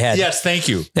it in my head. Yes, thank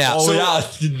you. Yeah.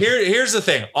 Here's the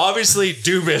thing. Obviously,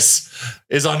 Dubas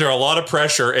is under a lot of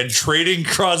pressure, and trading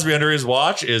Crosby under his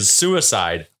watch is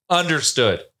suicide.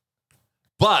 Understood.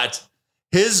 But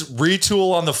his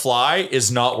retool on the fly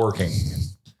is not working.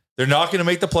 They're not going to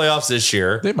make the playoffs this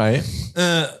year. They might.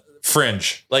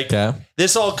 Fringe.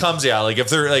 This all comes out. Like if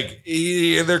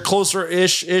they're closer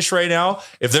ish right now.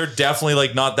 If they're definitely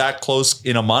like not that close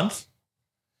in a month,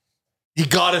 you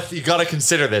gotta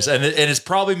consider this. And it's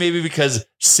probably maybe because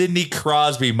Sidney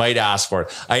Crosby might ask for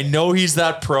it. I know he's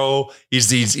that pro.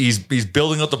 He's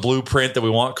building out the blueprint that we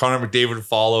want Connor McDavid to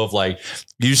follow of like,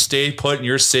 you stay put in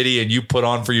your city and you put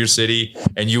on for your city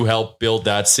and you help build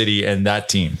that city and that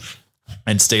team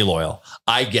and stay loyal.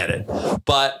 I get it.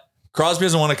 But Crosby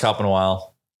hasn't won a cup in a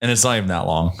while and it's not even that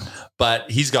long,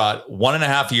 but he's got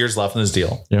 1.5 years left in his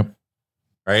deal. Yep.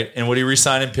 Right. And would he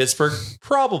resign in Pittsburgh?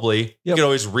 Probably. You could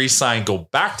always resign, go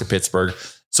back to Pittsburgh.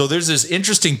 So there's this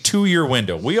interesting 2-year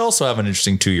window. We also have an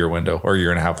interesting 2-year window or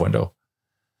 1.5 window.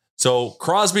 So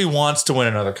Crosby wants to win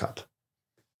another cup.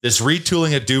 This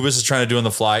retooling that Dubas is trying to do on the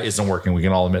fly isn't working. We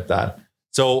can all admit that.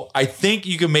 So I think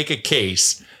you can make a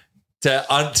case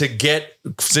to get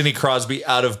Sidney Crosby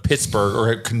out of Pittsburgh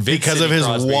or convince because Sidney of his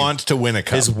Crosby, want to win a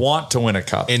cup. His want to win a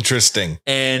cup. Interesting.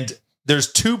 And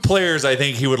there's 2 players I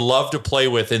think he would love to play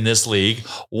with in this league.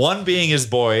 One being his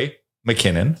boy,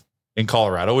 McKinnon in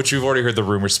Colorado, which you've already heard the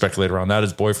rumors speculate around that,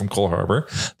 his boy from Cole Harbor.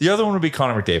 The other one would be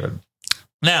Connor McDavid.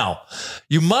 Now,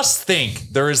 you must think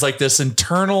there is like this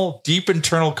deep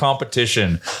internal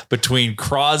competition between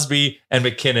Crosby and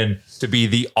McKinnon to be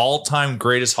the all-time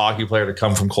greatest hockey player to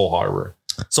come from Cole Harbor.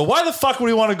 So why the fuck would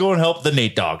he want to go and help the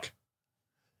Nate Dogg?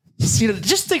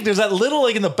 Just think there's that little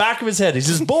like in the back of his head. He's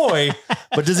his boy,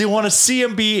 but does he want to see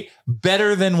him be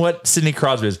better than what Sidney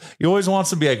Crosby is? He always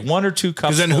wants to be like 1 or 2 cups.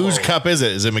 Because then whose cup is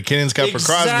it? Is it McKinnon's cup or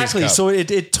Crosby's cup? So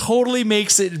it totally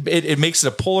makes it makes it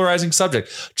a polarizing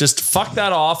subject. Just fuck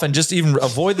that off and just even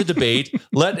avoid the debate.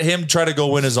 Let him try to go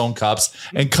win his own cups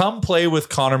and come play with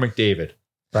Connor McDavid.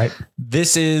 Right.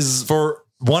 This is for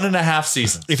 1.5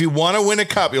 seasons. If you want to win a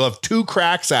cup, you'll have 2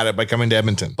 cracks at it by coming to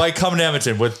Edmonton. With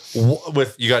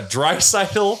you got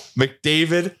Draisaitl,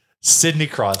 McDavid, Sidney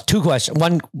Crosby. Two questions.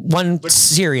 One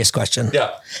serious question.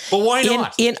 Yeah, but why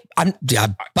not?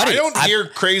 Buddy, I don't hear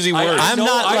crazy words.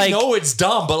 I know it's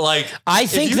dumb, but like, I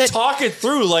think if you that talk it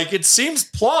through, like it seems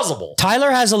plausible. Tyler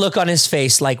has a look on his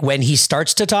face like when he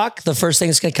starts to talk, the first thing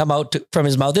that's going to come out from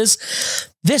his mouth is,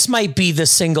 this might be the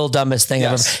single dumbest thing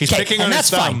I've ever. He's picking on his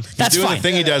thumb. That's doing fine. the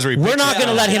thing he does. Where he We're not going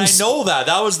to let him. I know that.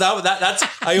 That's.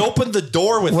 I opened the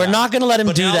door with. We're not going to let him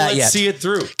do that let's yet. See it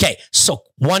through. Okay, so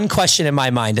one question in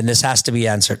my mind, and this has to be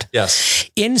answered.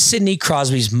 Yes. In Sidney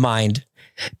Crosby's mind,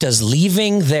 does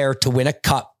leaving there to win a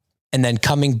cup and then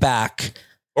coming back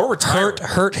or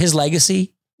hurt his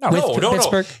legacy? No.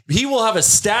 Pittsburgh? He will have a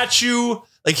statue.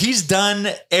 Like he's done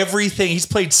everything. He's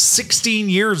played 16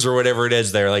 years or whatever it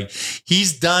is there. Like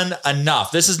he's done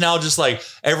enough. This is now just like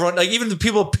everyone, like even the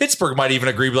people of Pittsburgh might even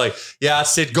agree, be like, yeah,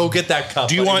 Sid, go get that cup.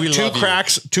 Do you want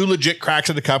two legit cracks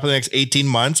at the cup in the next 18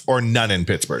 months or none in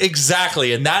Pittsburgh?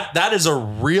 Exactly. And that is a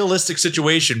realistic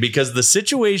situation because the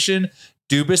situation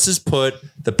Dubas has put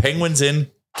the Penguins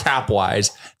in cap wise,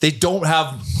 they don't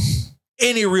have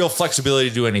any real flexibility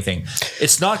to do anything.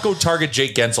 It's not go target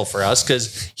Jake Gensel for us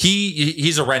because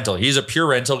he's a rental. He's a pure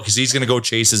rental because he's going to go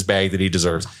chase his bag that he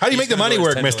deserves. How do you make the money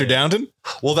work, Mr. Downton?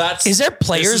 Well, is there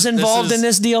players involved in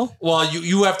this deal? Well,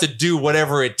 you have to do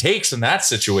whatever it takes in that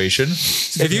situation.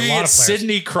 If you get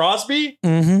Sidney Crosby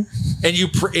and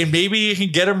and maybe you can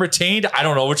get him retained, I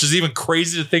don't know, which is even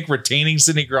crazy to think retaining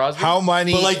Sidney Crosby. How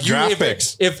many draft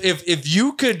picks? If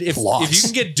you can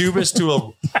get Dubas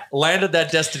to land at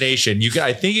that destination,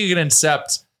 I think you can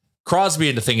incept Crosby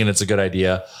into thinking it's a good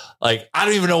idea. Like, I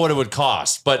don't even know what it would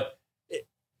cost, but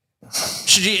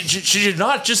should you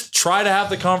not just try to have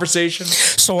the conversation?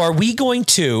 So are we going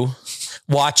to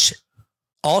watch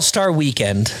All-Star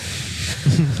Weekend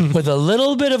with a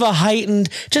little bit of a heightened,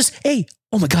 hey,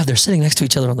 oh my God, they're sitting next to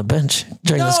each other on the bench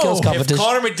during the skills competition. If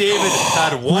Connor McDavid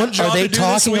had one job are they to do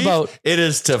talking this week, about? It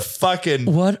is to fucking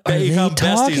what are they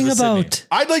talking about?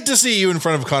 I'd like to see you in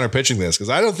front of Connor pitching this because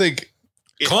I don't think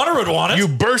Connor would want it. You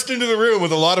burst into the room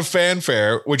with a lot of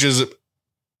fanfare, which is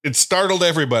it startled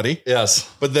everybody. Yes,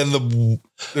 but then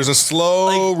there's a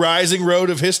slow rising road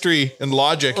of history and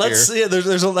logic here. Yeah,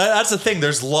 that's the thing.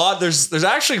 There's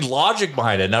actually logic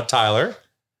behind it. Now, Tyler,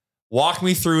 walk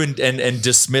me through and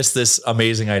dismiss this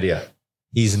amazing idea.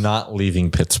 He's not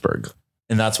leaving Pittsburgh.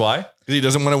 And that's why? Because he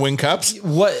doesn't want to win cups?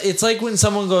 What? It's like when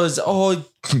someone goes, oh,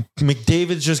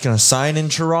 McDavid's just going to sign in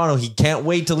Toronto. He can't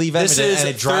wait to leave Edmonton. And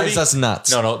it drives us nuts.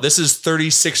 No. This is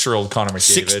 36-year-old Connor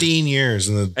McDavid. 16 years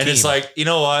in the And it's like, you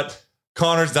know what?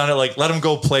 Connor's done it. Like, let him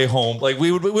go play home. Like,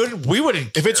 we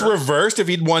wouldn't. If it's reversed, if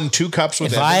he'd won 2 cups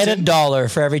with Edmonton. If I had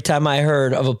 $1 for every time I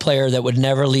heard of a player that would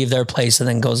never leave their place and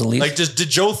then goes and leaves. Like, did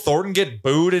Joe Thornton get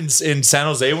booed in San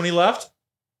Jose when he left?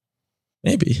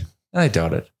 Maybe. I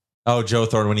doubt it. Oh, Joe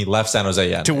Thornton when he left San Jose,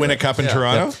 yeah. To win a cup in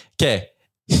Toronto? Okay.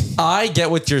 I get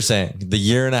what you're saying. The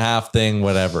year and a half thing,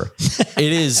 whatever.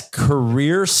 It is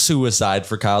career suicide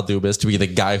for Kyle Dubas to be the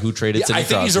guy who traded Sidney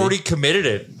Crosby. I think he's already committed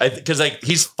it. Because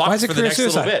he's fucked for the next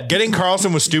little bit. Getting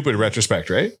Carlson was stupid in retrospect,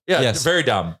 right? Yeah, yes. Very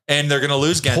dumb. And they're going to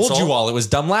lose Gensel. Told you all it was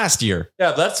dumb last year.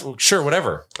 Yeah, that's sure,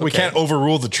 whatever. Okay. We can't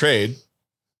overrule the trade.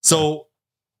 So,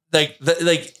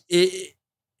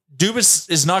 Dubas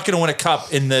is not going to win a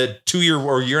cup in the 2-year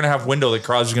or year and a half window that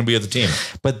Crosby's going to be at the team.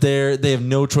 But they have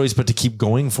no choice but to keep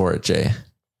going for it, Jay.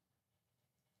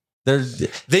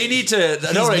 They need to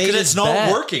because it's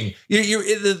not working.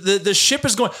 The ship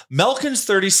is going. Malkin's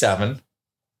 37,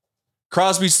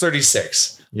 Crosby's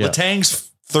 36, Letang's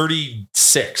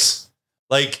 36.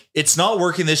 Like, it's not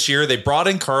working this year. They brought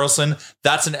in Carlson.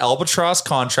 That's an albatross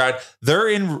contract. They're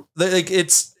in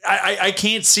I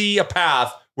can't see a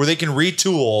path where they can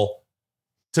retool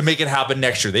to make it happen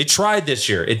next year. They tried this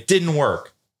year. It didn't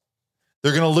work.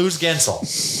 They're going to lose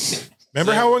Gensel.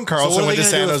 Remember how when Carlson went to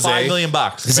San Jose? $5 million.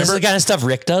 Is this the kind of stuff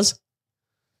Rick does?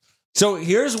 So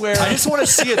here's where I just want to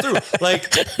see it through.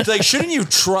 Like, shouldn't you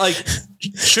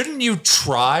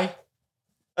try?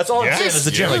 That's all I'm saying as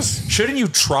a gym. Like, shouldn't you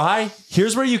try?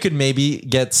 Here's where you could maybe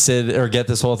get Sid or get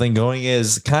this whole thing going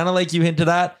is kind of like you hinted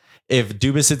at. If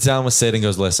Dubas sits down with Sid and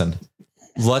goes, listen,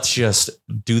 let's just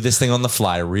do this thing on the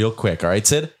fly real quick. All right,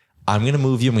 Sid, I'm going to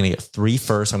move you. I'm going to get 3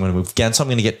 first. I'm going to move Gensel. I'm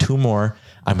going to get 2 more.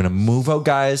 I'm going to move out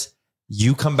guys.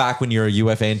 You come back when you're a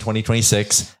UFA in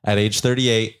 2026 at age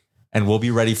 38. And we'll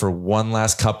be ready for one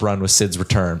last cup run with Sid's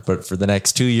return. But for the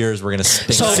next 2 years, we're going to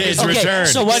stink. Sid's return.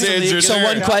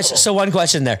 So one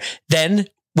question there. Then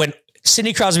when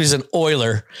Sidney Crosby is an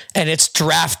Oiler and it's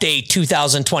draft day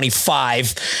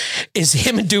 2025, is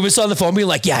him and Dubas on the phone being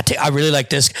like, yeah, I really like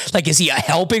this. Like, is he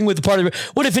helping with the part of it?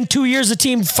 What if in 2 years the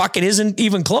team fucking isn't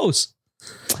even close?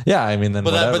 Yeah, I mean, then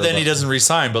but then he doesn't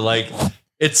resign. But like,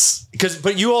 It's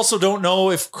but you also don't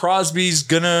know if Crosby's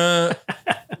gonna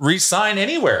re-sign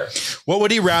anywhere. What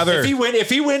would he rather? If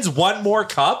he wins one more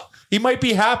cup, he might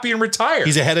be happy and retire.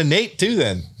 He's ahead of Nate too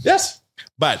then. Yes.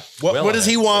 But what does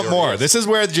he want more? This is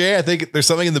where, Jay, I think there's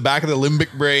something in the back of the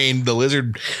limbic brain, the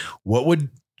lizard. What would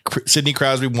Sidney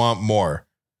Crosby want more?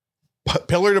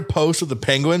 Pillar to post with the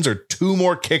Penguins or 2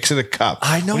 more kicks at a cup?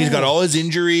 I know. When he's got all his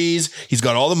injuries. He's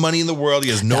got all the money in the world.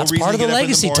 He has no reason part to of the get up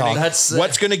legacy in the morning. talk.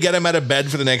 What's going to get him out of bed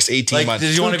for the next 18 months?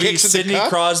 Did you want to be kicks at the Sidney cup?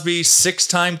 Crosby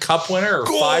 6-time cup winner or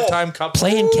 5-time cup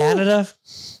Play in Canada.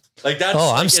 Like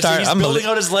that's he's building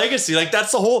out his legacy. Like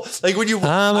that's the whole when you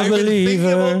I've been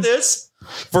thinking about this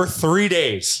for 3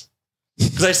 days.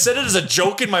 Because I said it as a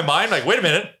joke in my mind, like, wait a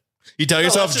minute. You tell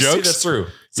yourself let's just jokes? see this through.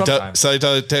 You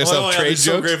tell yourself trade jokes?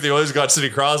 So great if the Oilers got Sidney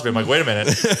Crosby. I'm like, wait a minute.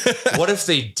 What if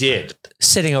they did?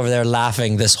 Sitting over there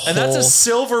laughing this whole... And that's a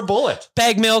silver bullet.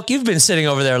 Bag Milk, you've been sitting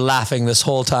over there laughing this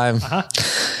whole time.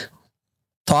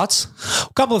 Thoughts?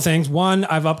 A couple of things. One,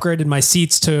 I've upgraded my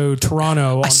seats to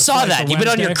Toronto. I saw that. You've been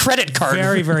on your credit card.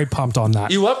 Very, very pumped on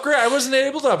that. You upgrade? I wasn't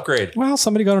able to upgrade. Well,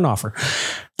 somebody got an offer.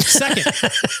 Second,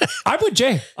 I'm with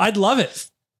Jay. I'd love it.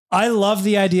 I love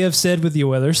the idea of Sid with the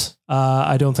Oilers.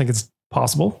 I don't think it's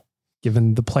possible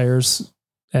given the players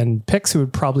and picks who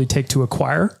would probably take to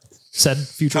acquire said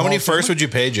future. How many firsts would you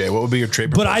pay, Jay? What would be your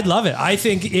trade? But I'd love it. I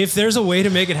think if there's a way to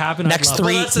make it happen, next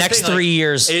 3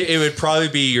 years, it would probably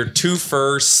be your 2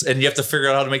 firsts, and you have to figure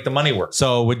out how to make the money work.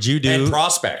 So would you do and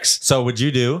prospects? So would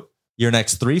you do your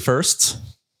next 3 firsts?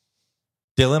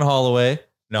 Dylan Holloway,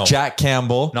 no, Jack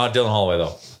Campbell, not Dylan Holloway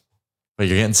though. But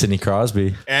you're getting Sidney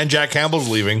Crosby and Jack Campbell's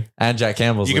leaving. And Jack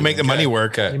Campbell's You can make the money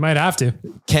work. You might have to.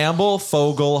 Campbell,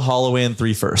 Fogle, Holloway, and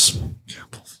 3 firsts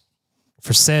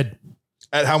for Sid.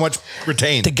 At how much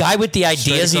retained? The guy with the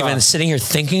ideas Straight even across. sitting here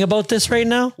thinking about this right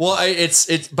now. Well,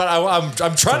 but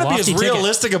I'm trying to be as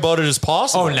realistic about it as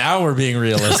possible. Oh, now we're being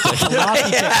realistic.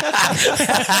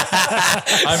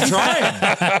 I'm trying.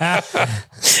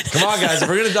 Come on, guys. If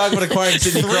we're going to talk about acquiring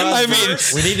Sidney Crosby, I mean,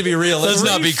 we need to be realistic. let's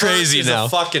not be crazy Is now. a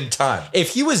fucking ton. If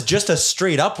he was just a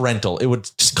straight up rental, it would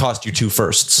just cost you 2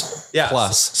 firsts. Yeah.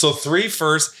 Plus. So 3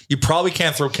 firsts. You probably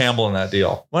can't throw Campbell in that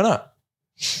deal. Why not?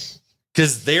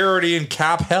 Because they're already in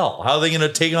cap hell. How are they going to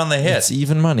take on the hit? It's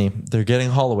even money. They're getting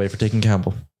Holloway for taking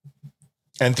Campbell.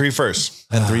 And 3 firsts.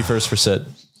 And 3 firsts for Sid.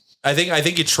 I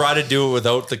think you try to do it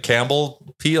without the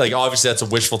Campbell P. Like obviously that's a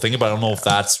wishful thinking, but I don't know if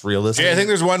that's realistic. Jay, I think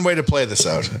there's one way to play this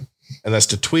out. And that's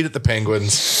to tweet at the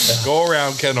Penguins, go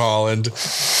around Ken Holland,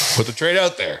 put the trade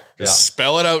out there. Just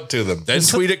spell it out to them. Then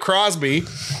tweet at Crosby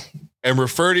and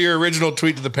refer to your original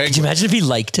tweet to the Penguins. Could you imagine if he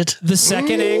liked it? The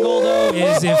second angle, though,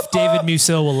 is if David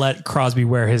Musil will let Crosby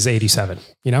wear his 87.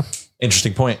 You know?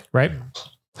 Interesting point. Right?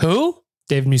 Who?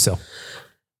 David Musil.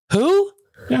 Who?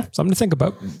 Yeah, something to think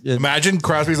about. Imagine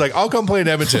Crosby's like, I'll come play in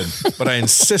Edmonton, but I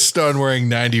insist on wearing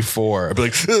 94. I'd be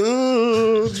like,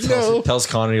 no. Tells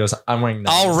Connor, he goes, I'm wearing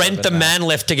 97 I'll rent the now. man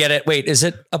lift to get it. Wait, is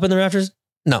it up in the rafters?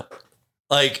 No.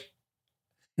 Like,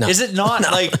 No. is it not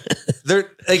like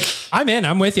they're like? I'm in.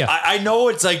 I'm with you. I know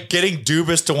it's like getting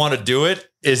Dubas to want to do it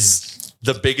is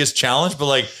the biggest challenge, but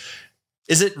like,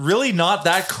 is it really not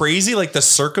that crazy? Like the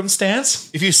circumstance?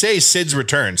 If you say Sid's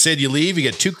return, Sid, you leave, you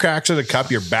get 2 cracks at the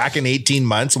cup, you're back in 18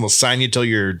 months, and we'll sign you till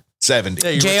you're 70.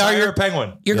 Yeah, you JR, retire you're a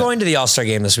Penguin. You're going to the All-Star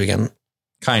game this weekend.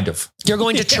 Kind of. You're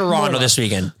going to Toronto this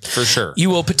weekend. For sure. You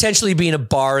will potentially be in a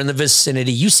bar in the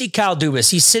vicinity. You see Kyle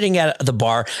Dubas. He's sitting at the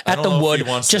bar I at don't the know if Wood, he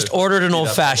wants just to ordered an be old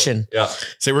that fashioned. Yeah.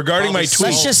 Say, regarding my tweet,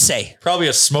 Let's just say. Probably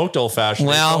a smoked old fashioned.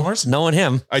 Well, knowing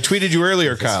him. I tweeted you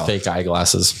earlier, Kyle. Fake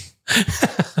eyeglasses.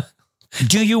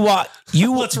 Do you walk?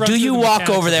 Let's run Do through you the walk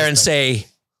mechanics over of there this and thing. say,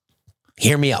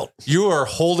 "Hear me out"? You are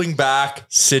holding back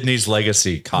Sydney's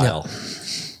legacy, Kyle.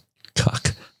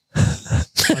 Cock.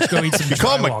 Let's go eat some You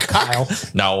call him a drywall, cuck? Kyle.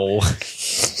 No.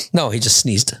 No, he just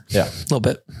sneezed. Yeah. A little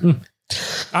bit.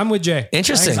 I'm with Jay.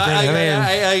 Interesting.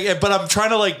 But I'm trying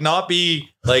to like not be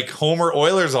like Homer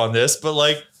Oilers on this, but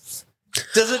like,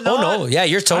 does it Oh not? no, yeah,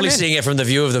 you're totally I'm in. seeing it from the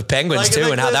view of the Penguins Like- too,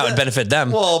 like and how the- that would benefit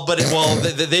them. Well,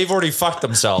 they've already fucked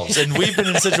themselves, and we've been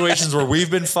in situations where we've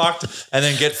been fucked, and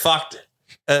then get fucked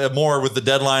more with the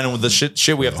deadline and with the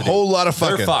shit we have to do. A whole lot of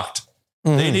fucking. They're fucked.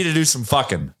 They need to do some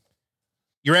fucking.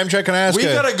 Your Amtrak, can I ask We you?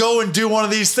 gotta go and do one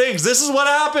of these things. This is what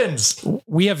happens.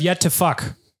 We have yet to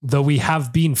fuck, though we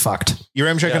have been fucked. Your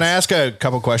Amtrak, can I ask a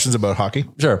couple questions about hockey?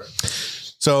 Sure.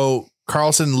 So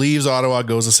Carlson leaves Ottawa,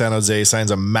 goes to San Jose, signs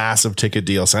a massive ticket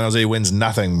deal. San Jose wins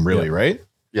nothing, really, right?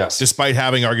 Yes. Despite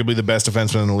having arguably the best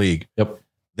defenseman in the league. Yep.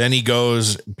 Then he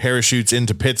goes, parachutes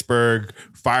into Pittsburgh,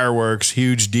 fireworks,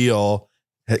 huge deal.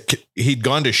 He'd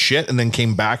gone to shit and then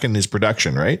came back in his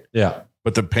production, right? Yeah.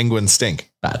 But the Penguins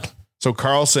stink. Bad. So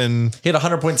Carlson, he had a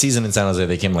 100-point season in San Jose.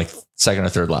 They came like second or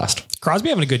third last. Crosby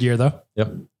having a good year though.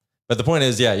 Yep. But the point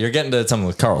is, yeah, you're getting to something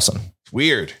with Carlson. It's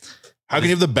weird. How can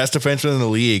you have the best defenseman in the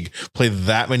league play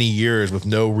that many years with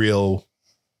no real,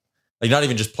 like not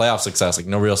even just playoff success, like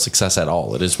no real success at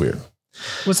all? It is weird.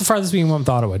 What's the farthest we went with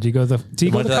Ottawa? Do you go to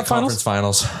the Cup conference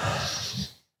finals?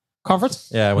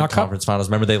 Conference? Yeah, I went Not conference finals.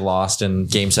 Remember they lost in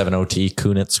Game 7 OT.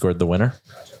 Kunitz scored the winner.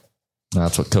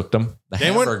 That's what cooked them. The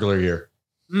Hamburglar year.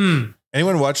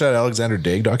 Anyone watch that Alexander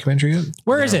Daig documentary yet?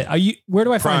 Where is it? Where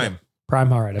do I find Prime. it?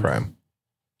 Prime. All right. Prime.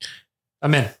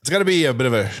 I'm in. It's got to be a bit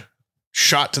of a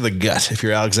shot to the gut if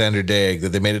you're Alexander Daig that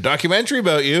they made a documentary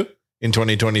about you in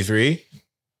 2023.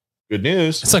 Good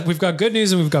news. It's like we've got good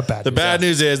news and we've got bad news. The bad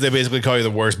news is they basically call you the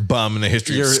worst bum in the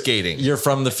history of skating. You're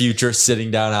from the future,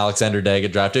 sitting down Alexander Daig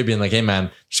at draft day, being like, "Hey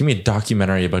man, show me a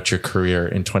documentary about your career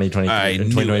in 2023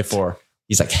 and 2024."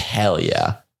 He's like, "Hell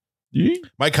yeah."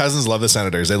 My cousins love the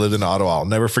Senators. They lived in Ottawa. I'll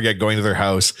never forget going to their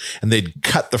house and they'd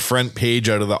cut the front page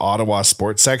out of the Ottawa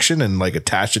sports section and like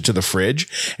attached it to the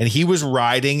fridge. And he was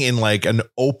riding in like an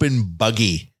open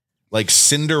buggy, like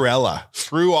Cinderella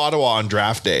through Ottawa on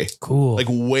draft day. Cool. Like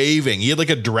waving. He had like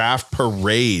a draft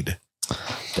parade.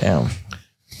 Damn.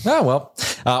 Oh, well,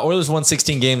 Oilers won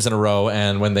 16 games in a row.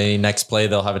 And when they next play,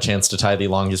 they'll have a chance to tie the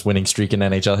longest winning streak in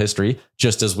NHL history,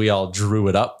 just as we all drew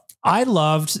it up. I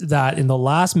loved that in the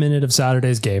last minute of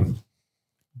Saturday's game,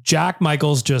 Jack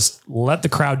Michaels just let the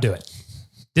crowd do it.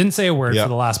 Didn't say a word for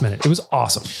the last minute. It was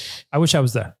awesome. I wish I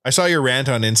was there. I saw your rant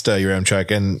on Insta,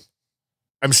 Yaremchuk, and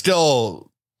I'm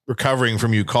still recovering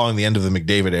from you calling the end of the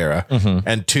McDavid era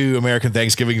and 2 American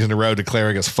Thanksgivings in a row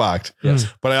declaring us fucked.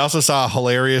 Yes. But I also saw a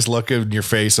hilarious look in your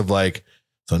face of like,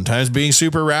 sometimes being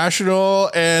super rational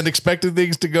and expecting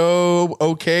things to go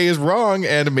okay is wrong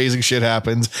and amazing shit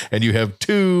happens. And you have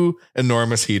 2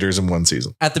 enormous heaters in one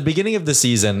season. At the beginning of the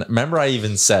season, remember I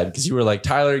even said, because you were like,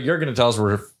 Tyler, you're going to tell us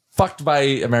we're fucked by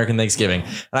American Thanksgiving.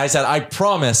 And I said, I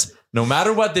promise, no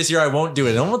matter what this year, I won't do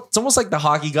it. It's almost like the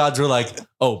hockey gods were like,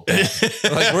 oh,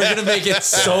 like we're going to make it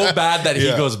so bad that he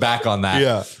goes back on that.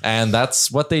 Yeah. And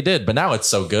that's what they did. But now it's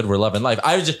so good. We're loving life.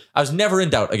 I was never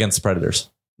in doubt against the Predators.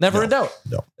 Never in doubt.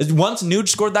 No. Once Nuge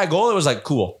scored that goal, it was like,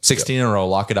 cool, 16 in a row,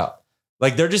 lock it up.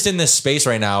 Like they're just in this space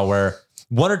right now where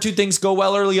 1 or 2 things go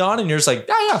well early on and you're just like,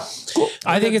 yeah, it's cool.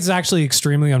 I think it's actually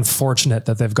extremely unfortunate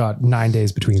that they've got 9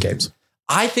 days between games.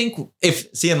 I think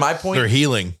in my point, they're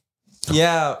healing.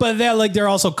 Yeah. But they're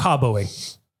also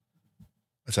Caboing.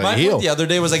 My point the other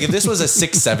day was like, if this was a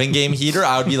 6-7 game heater,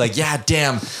 I would be like, yeah,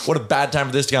 damn, what a bad time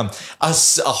for this to come. A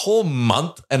whole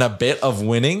month and a bit of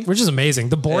winning. Which is amazing.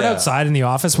 The board outside in the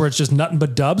office where it's just nothing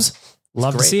but dubs.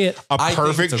 Love to see it. A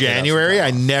perfect January.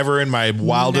 I never in my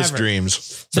wildest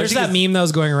dreams. There's that meme that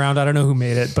was going around. I don't know who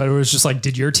made it, but it was just like,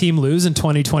 did your team lose in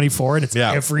 2024? And it's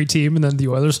every team. And then the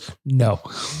Oilers. No.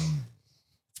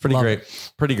 Pretty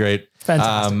great. Pretty great.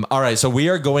 Fantastic. All right. So we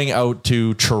are going out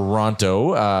to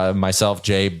Toronto, myself,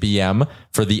 Jay, BM,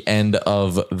 for the end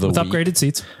of the week. Upgraded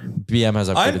seats. BM has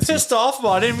upgraded I'm seats. pissed off about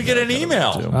it. I didn't even get an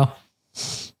email. Well,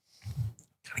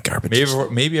 garbage.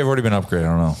 Maybe I've already been upgraded.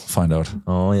 I don't know. Find out.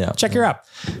 Oh, yeah. check your app.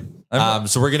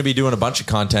 So we're going to be doing a bunch of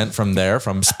content from there,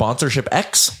 from Sponsorship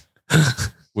X.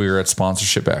 We were at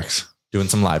Sponsorship X. Doing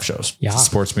some live shows. Yeah. It's a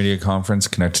sports media conference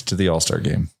connected to the All-Star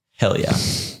game. Hell yeah.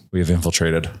 We have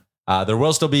infiltrated. There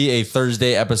will still be a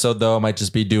Thursday episode, though. I might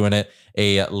just be doing it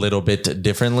a little bit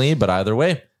differently, but either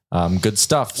way, good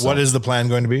stuff. So. What is the plan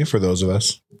going to be for those of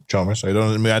us? Chalmers, I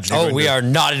don't imagine. We are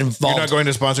not involved. You're not going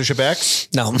to Sponsorship X?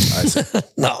 No.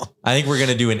 No. I think we're going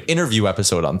to do an interview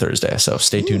episode on Thursday, so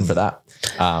stay tuned for that.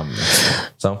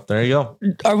 So there you go.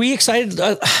 Are we excited?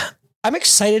 I'm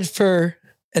excited for,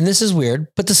 and this is weird,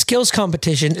 but the skills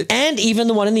competition and even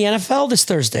the one in the NFL this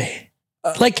Thursday.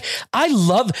 Like, I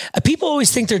love, people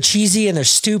always think they're cheesy and they're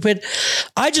stupid.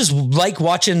 I just like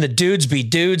watching the dudes be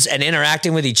dudes and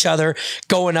interacting with each other,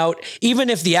 going out,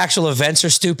 even if the actual events are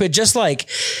stupid, just like.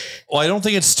 Well, I don't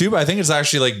think it's stupid. I think it's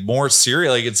actually like more serious.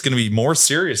 Like it's going to be more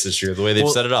serious this year, the way they've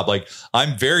set it up. Like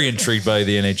I'm very intrigued by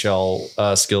the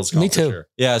NHL skills competition. Me too.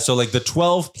 Yeah. So like the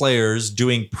 12 players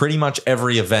doing pretty much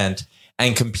every event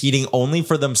and competing only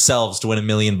for themselves to win $1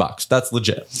 million. That's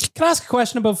legit. Can I ask a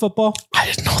question about football? I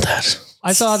didn't know that.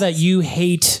 I saw that you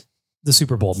hate the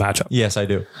Super Bowl matchup. Yes, I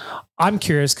do. I'm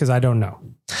curious because I don't know.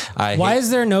 Why is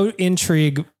there no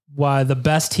intrigue why the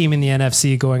best team in the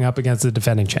NFC going up against the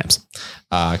defending champs?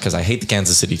 Because I hate the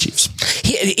Kansas City Chiefs.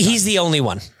 He's the only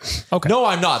one. Okay. No,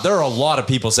 I'm not. There are a lot of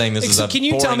people saying this is a Can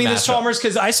you tell me this, Chalmers?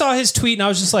 Because I saw his tweet and I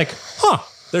was just like, huh.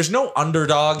 There's no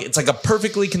underdog. It's like a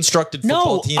perfectly constructed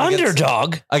football team.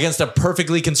 Underdog against a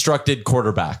perfectly constructed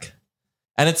quarterback.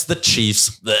 And it's the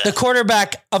Chiefs. The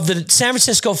quarterback of the San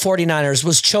Francisco 49ers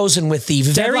was chosen with the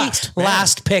very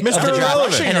last pick of the draft.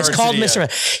 Irrelevant. And it's called Mr.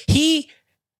 He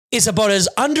is about as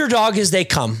underdog as they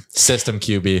come. System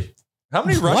QB. How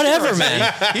many rushing Whatever, yards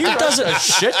man. He doesn't a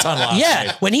shit ton last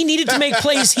night. When he needed to make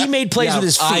plays, he made plays with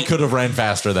his feet. I could have ran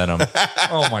faster than him.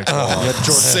 Oh my God.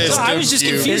 So I was just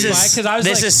confused by because I was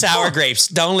This is sour grapes.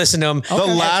 Don't listen to him. The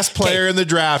last player in the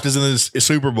draft is in the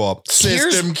Super Bowl.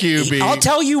 System QB. I'll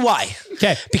tell you why.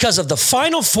 Okay. Because of the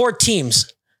final 4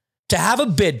 teams to have a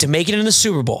bid to make it in the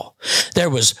Super Bowl, there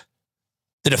was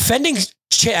the defending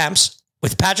champs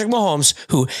with Patrick Mahomes,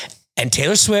 and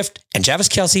Taylor Swift and Travis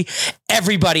Kelce.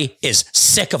 Everybody is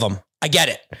sick of them. I get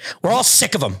it. We're all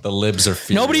sick of them. The libs are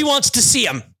furious. Nobody wants to see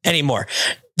him anymore.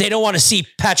 They don't want to see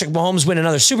Patrick Mahomes win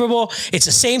another Super Bowl. It's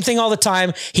the same thing all the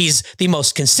time. He's the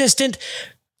most consistent,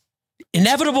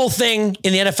 inevitable thing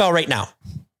in the NFL right now,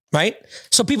 right?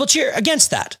 So people cheer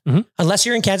against that, unless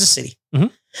you're in Kansas City. The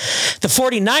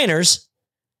 49ers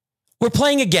were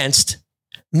playing against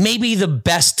maybe the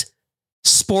best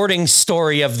sporting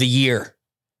story of the year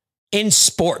in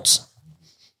sports.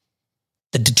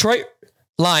 The Detroit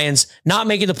Lions not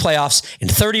making the playoffs in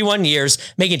 31 years,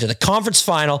 making it to the conference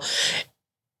final.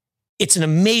 It's an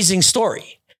amazing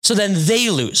story. So then they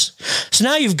lose. So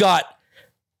now you've got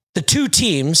the 2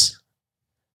 teams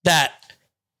that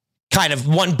kind of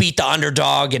one beat the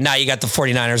underdog, and now you got the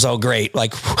 49ers. Oh, great.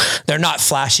 Like, they're not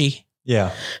flashy.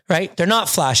 Yeah. Right? They're not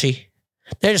flashy.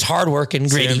 They're just hardworking,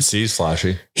 gritty. CMC's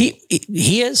flashy.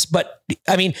 He is, but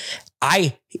I mean,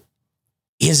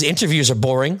 his interviews are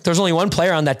boring. There's only one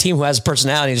player on that team who has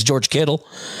personality. It's George Kittle,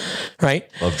 right?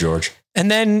 Love George.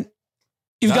 And then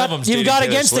you've None of got them's dating against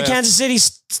Taylor the Swift. Kansas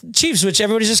City Chiefs, which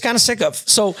everybody's just kind of sick of.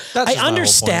 So That's I just my whole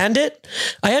understand it.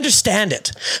 I understand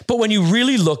it. But when you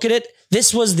really look at it,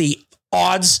 this was the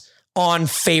odds-on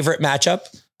favorite matchup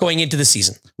going into the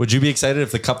season. Would you be excited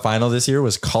if the Cup final this year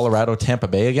was Colorado-Tampa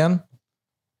Bay again?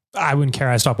 I wouldn't care.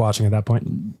 I stopped watching at that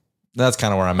point. That's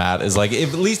kind of where I'm at. Is like,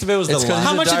 at least if it was the Lions.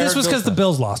 How much of this was because the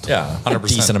Bills lost? Yeah, 100%. A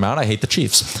decent amount. I hate the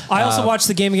Chiefs. I also watched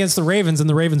the game against the Ravens, and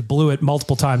the Ravens blew it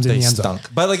multiple times in They the end zone.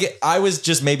 stunk. But like, I was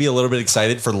just maybe a little bit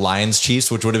excited for Lions Chiefs,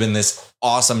 which would have been this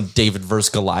awesome David versus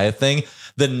Goliath thing.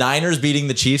 The Niners beating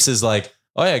the Chiefs is like,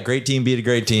 oh yeah, great team beat a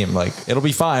great team. Like, it'll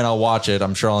be fine. I'll watch it.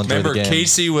 I'm sure I'll enjoy Remember, the game.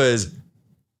 Casey was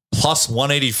plus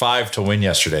 185 to win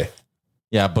yesterday.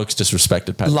 Yeah, Books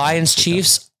disrespected Patrick. Lions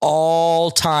Chiefs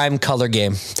all-time color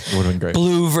game. It would have been great.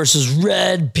 Blue versus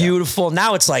red, beautiful.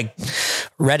 Now it's like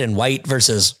red and white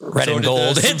versus red and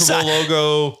gold. The Super Bowl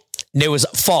logo. It was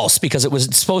false because it was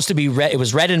supposed to be red. It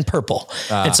was red and purple.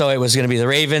 And so it was going to be the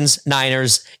Ravens,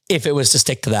 Niners, if it was to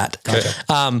stick to that. Okay.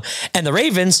 And the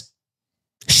Ravens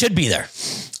should be there.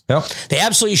 Yep. They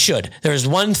absolutely should. There's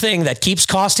one thing that keeps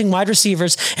costing wide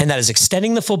receivers, and that is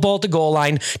extending the football at the goal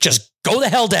line. Just go the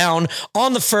hell down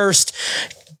on the first,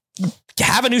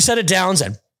 have a new set of downs,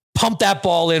 and pump that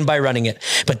ball in by running it.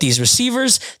 But these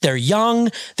receivers, they're young.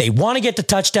 They want to get the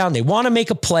touchdown. They want to make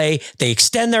a play. They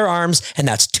extend their arms, and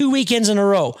that's 2 weekends in a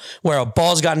row where a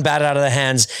ball's gotten batted out of the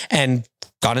hands and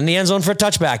got in the end zone for a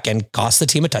touchback and cost the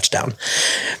team a touchdown.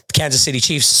 The Kansas City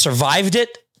Chiefs survived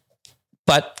it,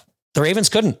 but the Ravens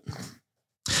couldn't.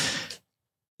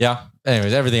 Yeah.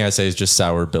 Anyways, everything I say is just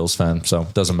sour Bills fan, so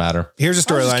it doesn't matter. Here's a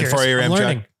storyline for you, I'm Ramchak.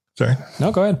 learning. Sorry.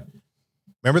 No, go ahead.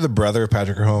 Remember the brother of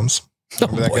Patrick Mahomes?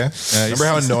 Remember that guy? Remember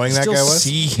how annoying that guy was?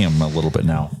 See him a little bit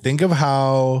now. Think of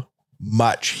how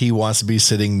much he wants to be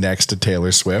sitting next to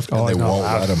Taylor Swift, and they not won't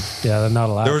allowed. let him. Yeah, they're not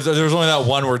allowed. There was only that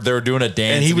one where they were doing a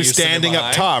dance, And he was sitting standing up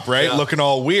behind. top, right? Yeah. Looking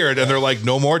all weird. And they're like,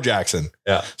 no more Jackson.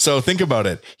 Yeah. So think about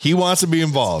it. He wants to be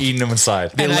involved. Eating him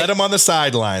inside. They let him on the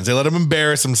sidelines. They let him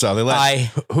embarrass himself. They let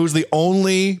who's the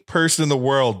only person in the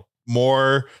world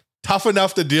more tough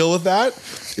enough to deal with that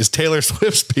is Taylor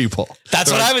Swift's people.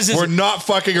 That's They're what like, I was. We're not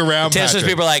fucking around. Taylor Swift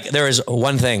Patrick. people are like, there is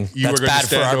one thing You that's were gonna bad for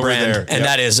stand our over brand, there. and Yep.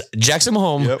 that is Jackson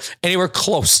Mahomes Yep. anywhere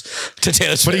close to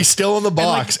Taylor Swift. But he's still in the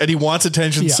box and he wants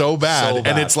attention so bad. So bad.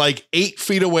 And it's like 8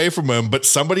 feet away from him, but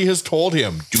somebody has told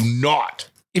him, do not.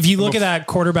 If you look at that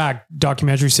quarterback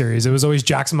documentary series, it was always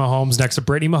Jackson Mahomes next to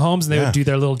Brittany Mahomes, and they would do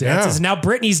their little dances. Yeah. And now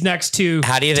Brittany's next to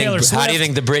How do you Taylor think? Swift. How do you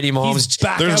think the Brittany Mahomes, He's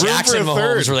back There's out. room Jackson for a Mahomes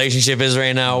third. relationship is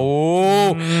right now?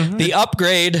 Oh, the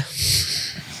upgrade.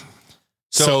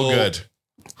 So good.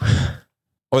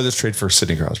 Or this trade for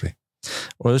Sidney Crosby.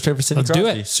 Oilers trade for Sidney Let's do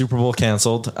Crosby. it. Super Bowl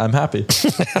canceled. I'm happy.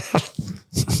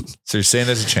 So you're saying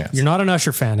there's a chance? You're not an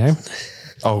Usher fan, eh?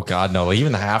 Oh God, no!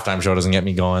 Even the halftime show doesn't get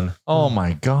me going. Oh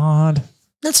my God!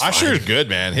 That's fine. Usher's good,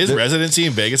 man. His residency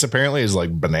in Vegas apparently is like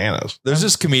bananas. There's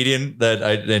this comedian that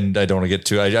I don't want to get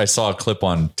to. I saw a clip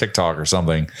on TikTok or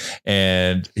something,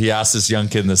 and he asked this young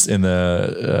kid in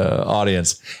the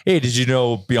audience, "Hey, did you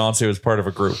know Beyonce was part of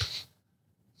a group?"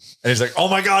 And he's like, "Oh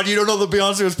my God, you don't know that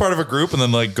Beyonce was part of a group?" And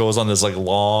then like goes on this like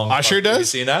long. Usher does? Have you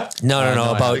seen that? No.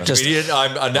 About just Comedian,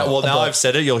 now I've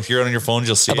said it. You'll hear it on your phone.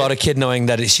 You'll see about it. a kid knowing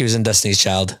that she was in Destiny's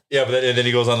Child. Yeah, but then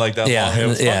he goes on like that. Long. It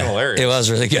was fucking hilarious. It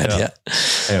was really good. Yeah.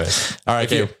 Anyways, All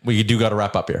right, okay. We do got to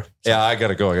wrap up here. yeah, I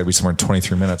gotta go. I gotta be somewhere in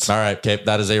 23 minutes. All right, okay.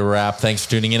 That is a wrap. Thanks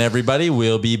for tuning in, everybody.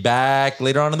 We'll be back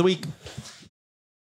later on in the week.